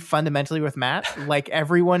disagree fundamentally with Matt like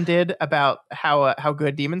everyone did about how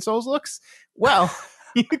good Demon Souls looks? Well,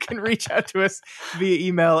 you can reach out to us via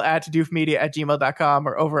email at doofmedia@gmail.com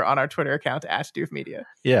or over on our Twitter account at doofmedia.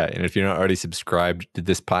 Yeah, and if you're not already subscribed to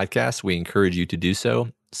this podcast, we encourage you to do so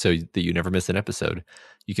that you never miss an episode.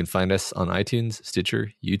 You can find us on iTunes,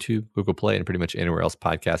 Stitcher, YouTube, Google Play, and pretty much anywhere else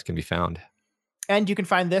podcasts can be found. And you can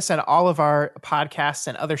find this and all of our podcasts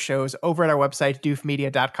and other shows over at our website,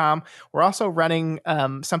 doofmedia.com. We're also running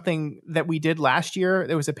something that we did last year.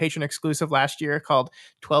 There was a patron exclusive last year called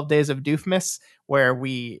 12 Days of Doofmas, where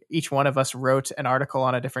each one of us wrote an article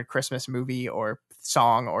on a different Christmas movie or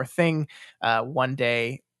song or thing one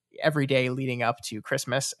day, every day leading up to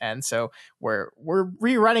Christmas. And so we're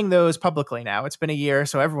rerunning those publicly now. It's been a year,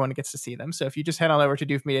 so everyone gets to see them. So if you just head on over to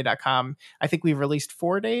doofmedia.com, I think we've released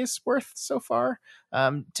 4 days worth so far.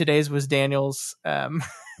 Today's was Daniel's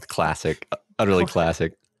classic, utterly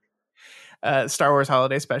classic Star Wars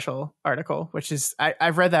Holiday Special article, which is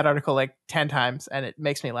I've read that article like 10 times and it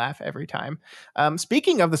makes me laugh every time.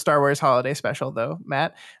 Speaking of the Star Wars Holiday Special, though,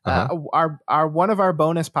 Matt, our one of our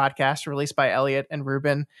bonus podcasts released by Elliot and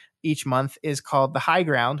Ruben each month is called The High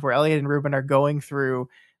Ground, where Elliot and Ruben are going through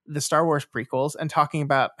the Star Wars prequels and talking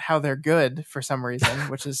about how they're good for some reason,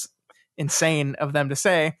 which is insane of them to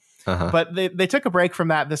say. But they took a break from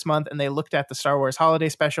that this month, and they looked at the Star Wars Holiday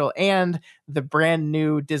Special and the brand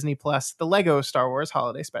new Disney Plus, the Lego Star Wars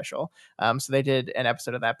Holiday Special. So they did an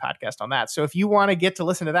episode of that podcast on that. So if you want to get to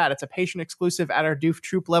listen to that, it's a patron exclusive at our Doof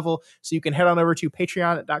Troop level. So you can head on over to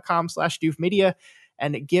patreon.com/doofmedia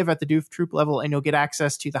and give at the Doof Troop level, and you'll get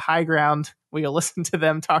access to The High Ground, where you'll listen to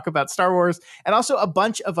them talk about Star Wars and also a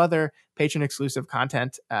bunch of other patron exclusive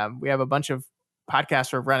content. We have a bunch of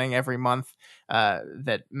podcasts we're running every month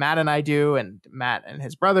that Matt and I do, and Matt and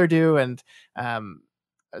his brother do, and some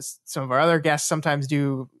of our other guests sometimes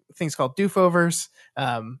do things called Doofovers.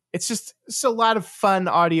 It's a lot of fun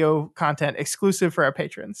audio content exclusive for our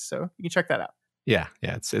patrons, so you can check that out. Yeah,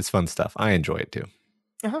 it's fun stuff. I enjoy it too.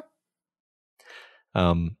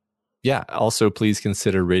 Also, please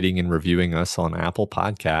consider rating and reviewing us on Apple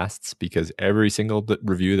Podcasts, because every single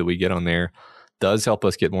review that we get on there does help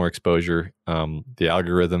us get more exposure. The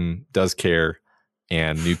algorithm does care,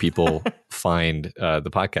 and new people find the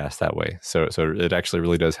podcast that way. So it actually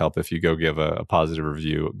really does help if you go give a positive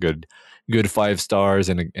review, good 5 stars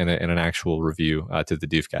and an actual review to the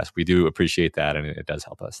Doofcast. We do appreciate that, and it does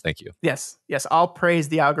help us. Thank you. Yes. I'll praise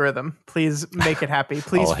the algorithm. Please make it happy.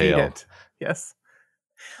 Please feed it. Yes.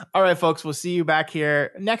 All right, folks, we'll see you back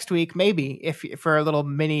here next week, maybe for a little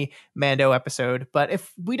mini Mando episode. But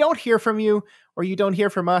if we don't hear from you, or you don't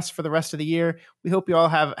hear from us for the rest of the year, we hope you all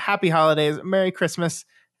have happy holidays, Merry Christmas,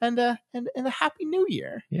 and a Happy New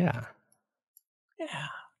Year. Yeah.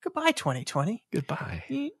 Goodbye, 2020. Goodbye.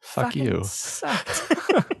 Fuck you. Sucked.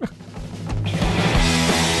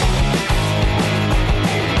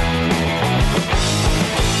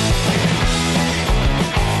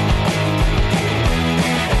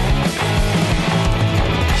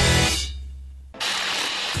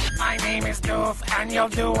 My name is Doof, and you'll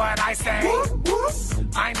do what I say.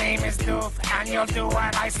 My name is Doof, and you'll do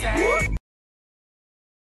what I say.